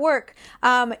day at work,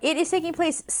 it is taking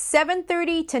place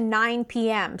 7:30 to 9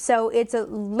 p.m. So it's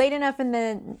late enough in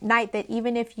the night that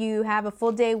even if you have a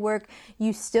full day work,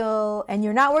 and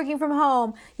you're not working from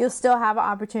home, you'll still have an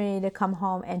opportunity to come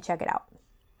home and check it out.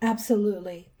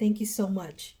 Absolutely. Thank you so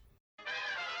much.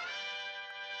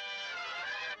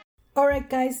 All right,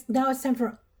 guys, now it's time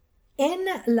for En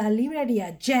la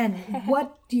Librería. Jen,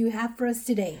 what do you have for us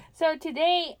today? So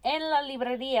today, En la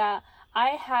Librería, I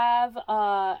have,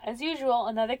 as usual,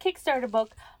 another Kickstarter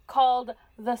book called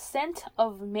The Scent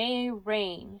of May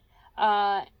Rain.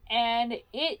 And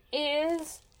it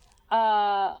is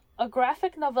a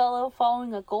graphic novella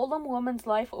following a Golem woman's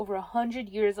life over 100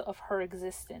 years of her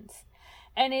existence.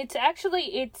 And it's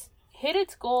hit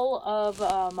its goal of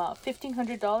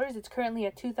 $1,500. It's currently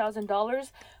at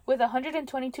 $2,000 with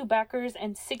 122 backers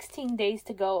and 16 days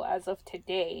to go as of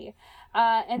today.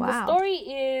 And the story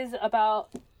is about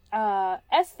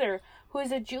Esther, who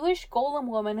is a Jewish golem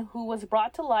woman who was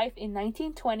brought to life in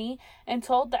 1920 and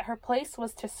told that her place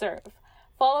was to serve.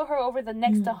 Follow her over the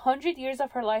next 100 years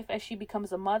of her life as she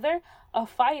becomes a mother, a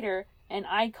fighter, an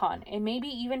icon, and maybe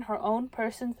even her own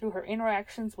person through her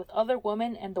interactions with other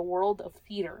women and the world of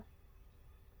theater.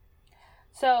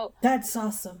 So that's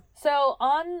awesome. So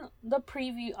on the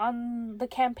preview, on the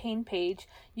campaign page,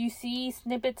 you see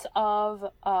snippets of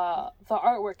the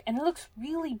artwork, and it looks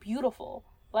really beautiful.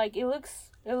 Like it looks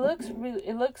really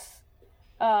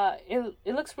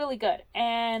good,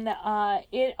 and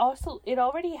it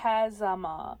already has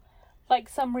like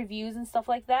some reviews and stuff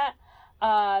like that.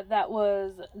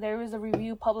 There was a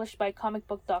review published by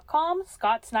comicbook.com.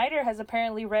 Scott Snyder has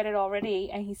apparently read it already,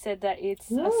 and he said that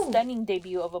it's a stunning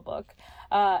debut of a book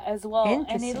as well.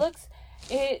 And it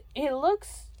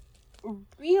looks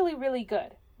really, really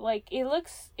good. Like it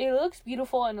looks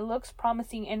beautiful, and it looks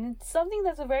promising, and it's something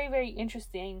that's a very, very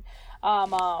interesting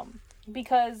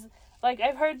because like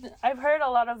I've heard a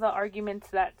lot of the arguments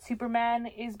that Superman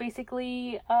is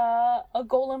basically a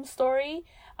golem story,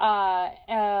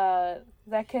 how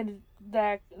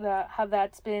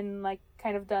that's been like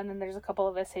kind of done, and there's a couple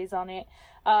of essays on it.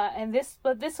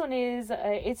 But this one is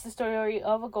it's the story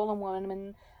of a golem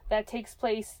woman that takes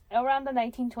place around the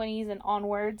 1920s and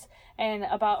onwards, and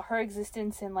about her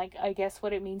existence and like I guess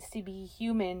what it means to be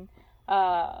human,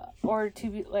 or to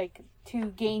be like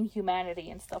to gain humanity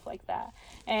and stuff like that.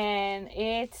 And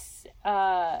it's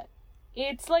a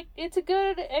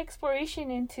good exploration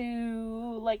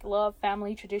into like love,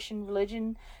 family, tradition,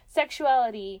 religion,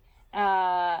 sexuality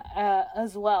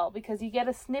as well, because you get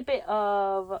a snippet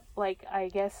of like I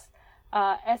guess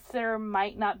Esther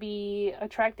might not be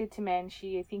attracted to men.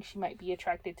 I think she might be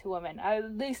attracted to women.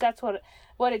 At least that's what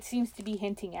it seems to be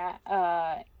hinting at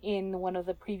in one of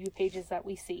the preview pages that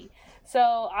we see.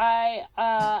 So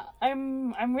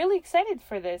I'm really excited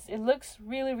for this. It looks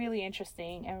really, really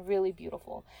interesting and really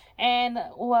beautiful. And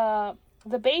the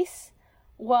base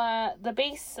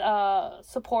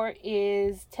support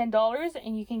is $10,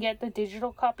 and you can get the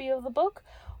digital copy of the book.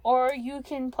 Or you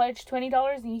can pledge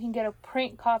 $20 and you can get a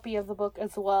print copy of the book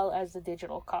as well as the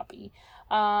digital copy.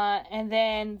 And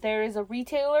then there is a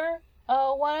retailer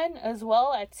one as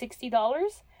well at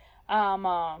 $60.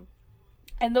 And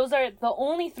those are the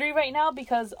only 3 right now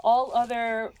because all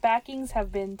other backings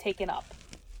have been taken up.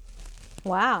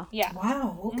 Wow. Yeah.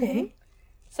 Wow. Okay. Mm-hmm.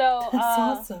 So that's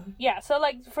awesome. Yeah. So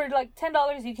like for like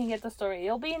 $10 you can get the story.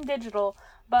 It'll be in digital,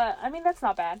 but I mean that's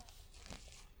not bad.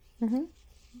 Mm-hmm.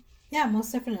 Yeah,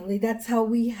 most definitely. That's how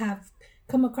we have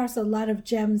come across a lot of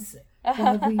gems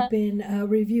while we've been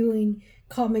reviewing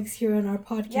comics here on our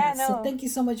podcast. Yeah, no, so thank you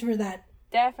so much for that.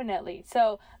 Definitely.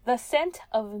 So, The Scent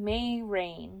of May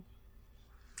Rain.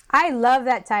 I love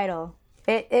that title.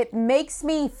 It makes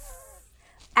me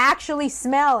actually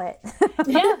smell it.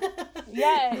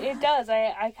 Yeah, it does.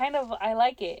 I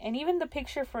like it. And even the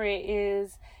picture for it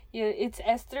is, it's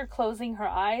Esther closing her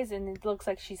eyes, and it looks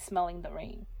like she's smelling the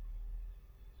rain.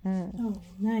 Oh,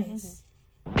 nice.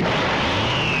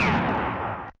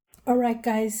 All right,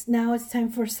 guys, now it's time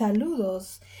for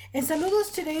saludos. And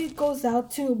saludos today goes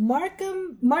out to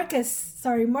Marcus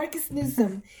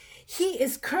Newsom. He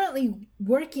is currently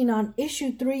working on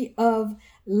issue 3 of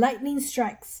Lightning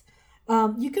Strikes.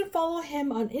 You can follow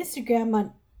him on Instagram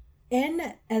on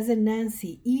N as in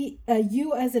Nancy,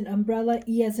 U as in umbrella,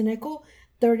 E as in echo,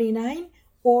 39,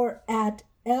 or at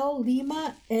L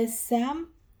Lima S Sam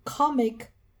Comic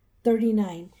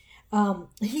 39.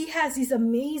 He has these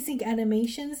amazing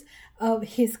animations of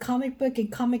his comic book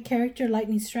and comic character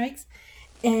Lightning Strikes,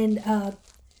 and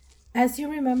as you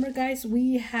remember, guys,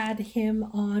 we had him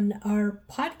on our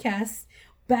podcast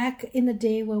back in the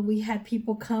day when we had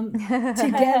people come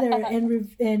together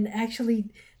and actually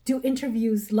do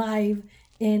interviews live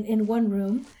in one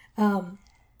room.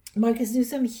 Marcus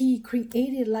Newsom, he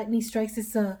created Lightning Strikes.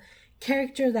 It's a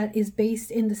character that is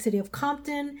based in the city of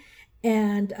Compton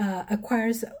and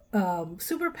acquires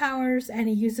superpowers, and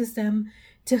he uses them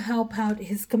to help out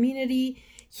his community.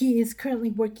 He is currently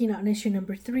working on issue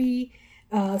number 3.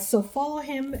 So follow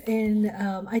him, and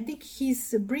I think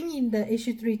he's bringing the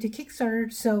issue 3 to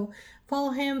Kickstarter. So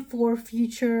follow him for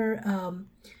future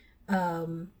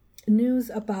news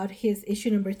about his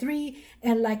issue number 3.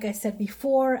 And like I said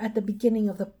before at the beginning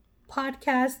of the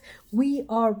podcast, we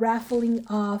are raffling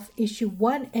off issue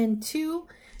 1 and 2.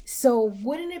 So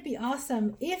wouldn't it be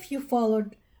awesome if you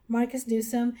followed Marcus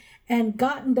Newsom and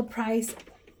gotten the price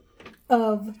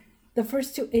of the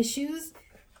first 2 issues,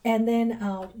 and then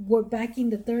we're backing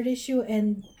the 3rd issue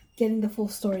and getting the full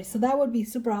story. So that would be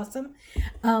super awesome.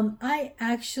 I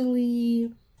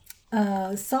actually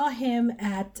saw him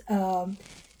at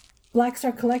Black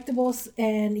Star Collectibles,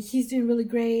 and he's doing really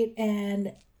great.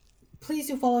 And please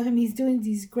do follow him. He's doing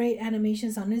these great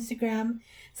animations on Instagram.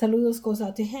 Saludos goes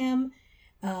out to him.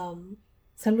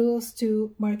 Saludos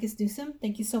to Marcus Newsom.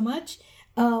 Thank you so much.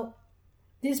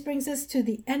 This brings us to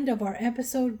the end of our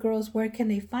episode. Girls, where can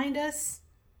they find us?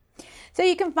 So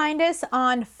you can find us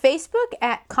on Facebook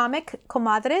at Comic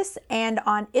Comadres and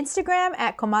on Instagram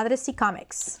at Comadres y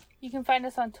Comics. You can find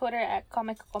us on Twitter at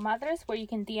Comic Comadres, where you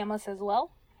can DM us as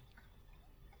well.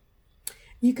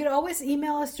 You can always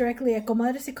email us directly at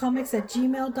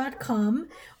comadresycomics@gmail.com.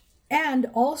 And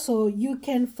also, you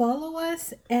can follow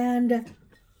us and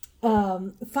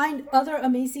find other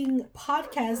amazing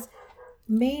podcasts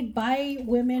made by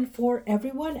women for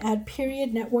everyone at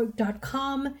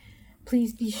periodnetwork.com.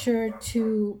 Please be sure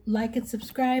to like and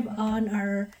subscribe on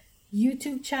our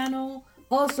YouTube channel.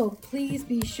 Also, please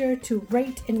be sure to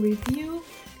rate and review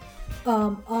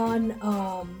on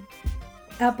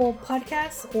Apple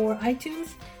Podcasts or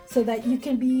iTunes so that you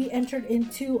can be entered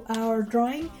into our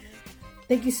drawing.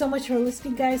 Thank you so much for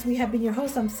listening, guys. We have been your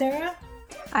hosts. I'm Sarah.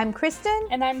 I'm Kristen.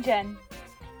 And I'm Jen.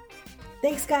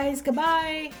 Thanks, guys.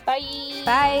 Goodbye. Bye.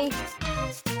 Bye.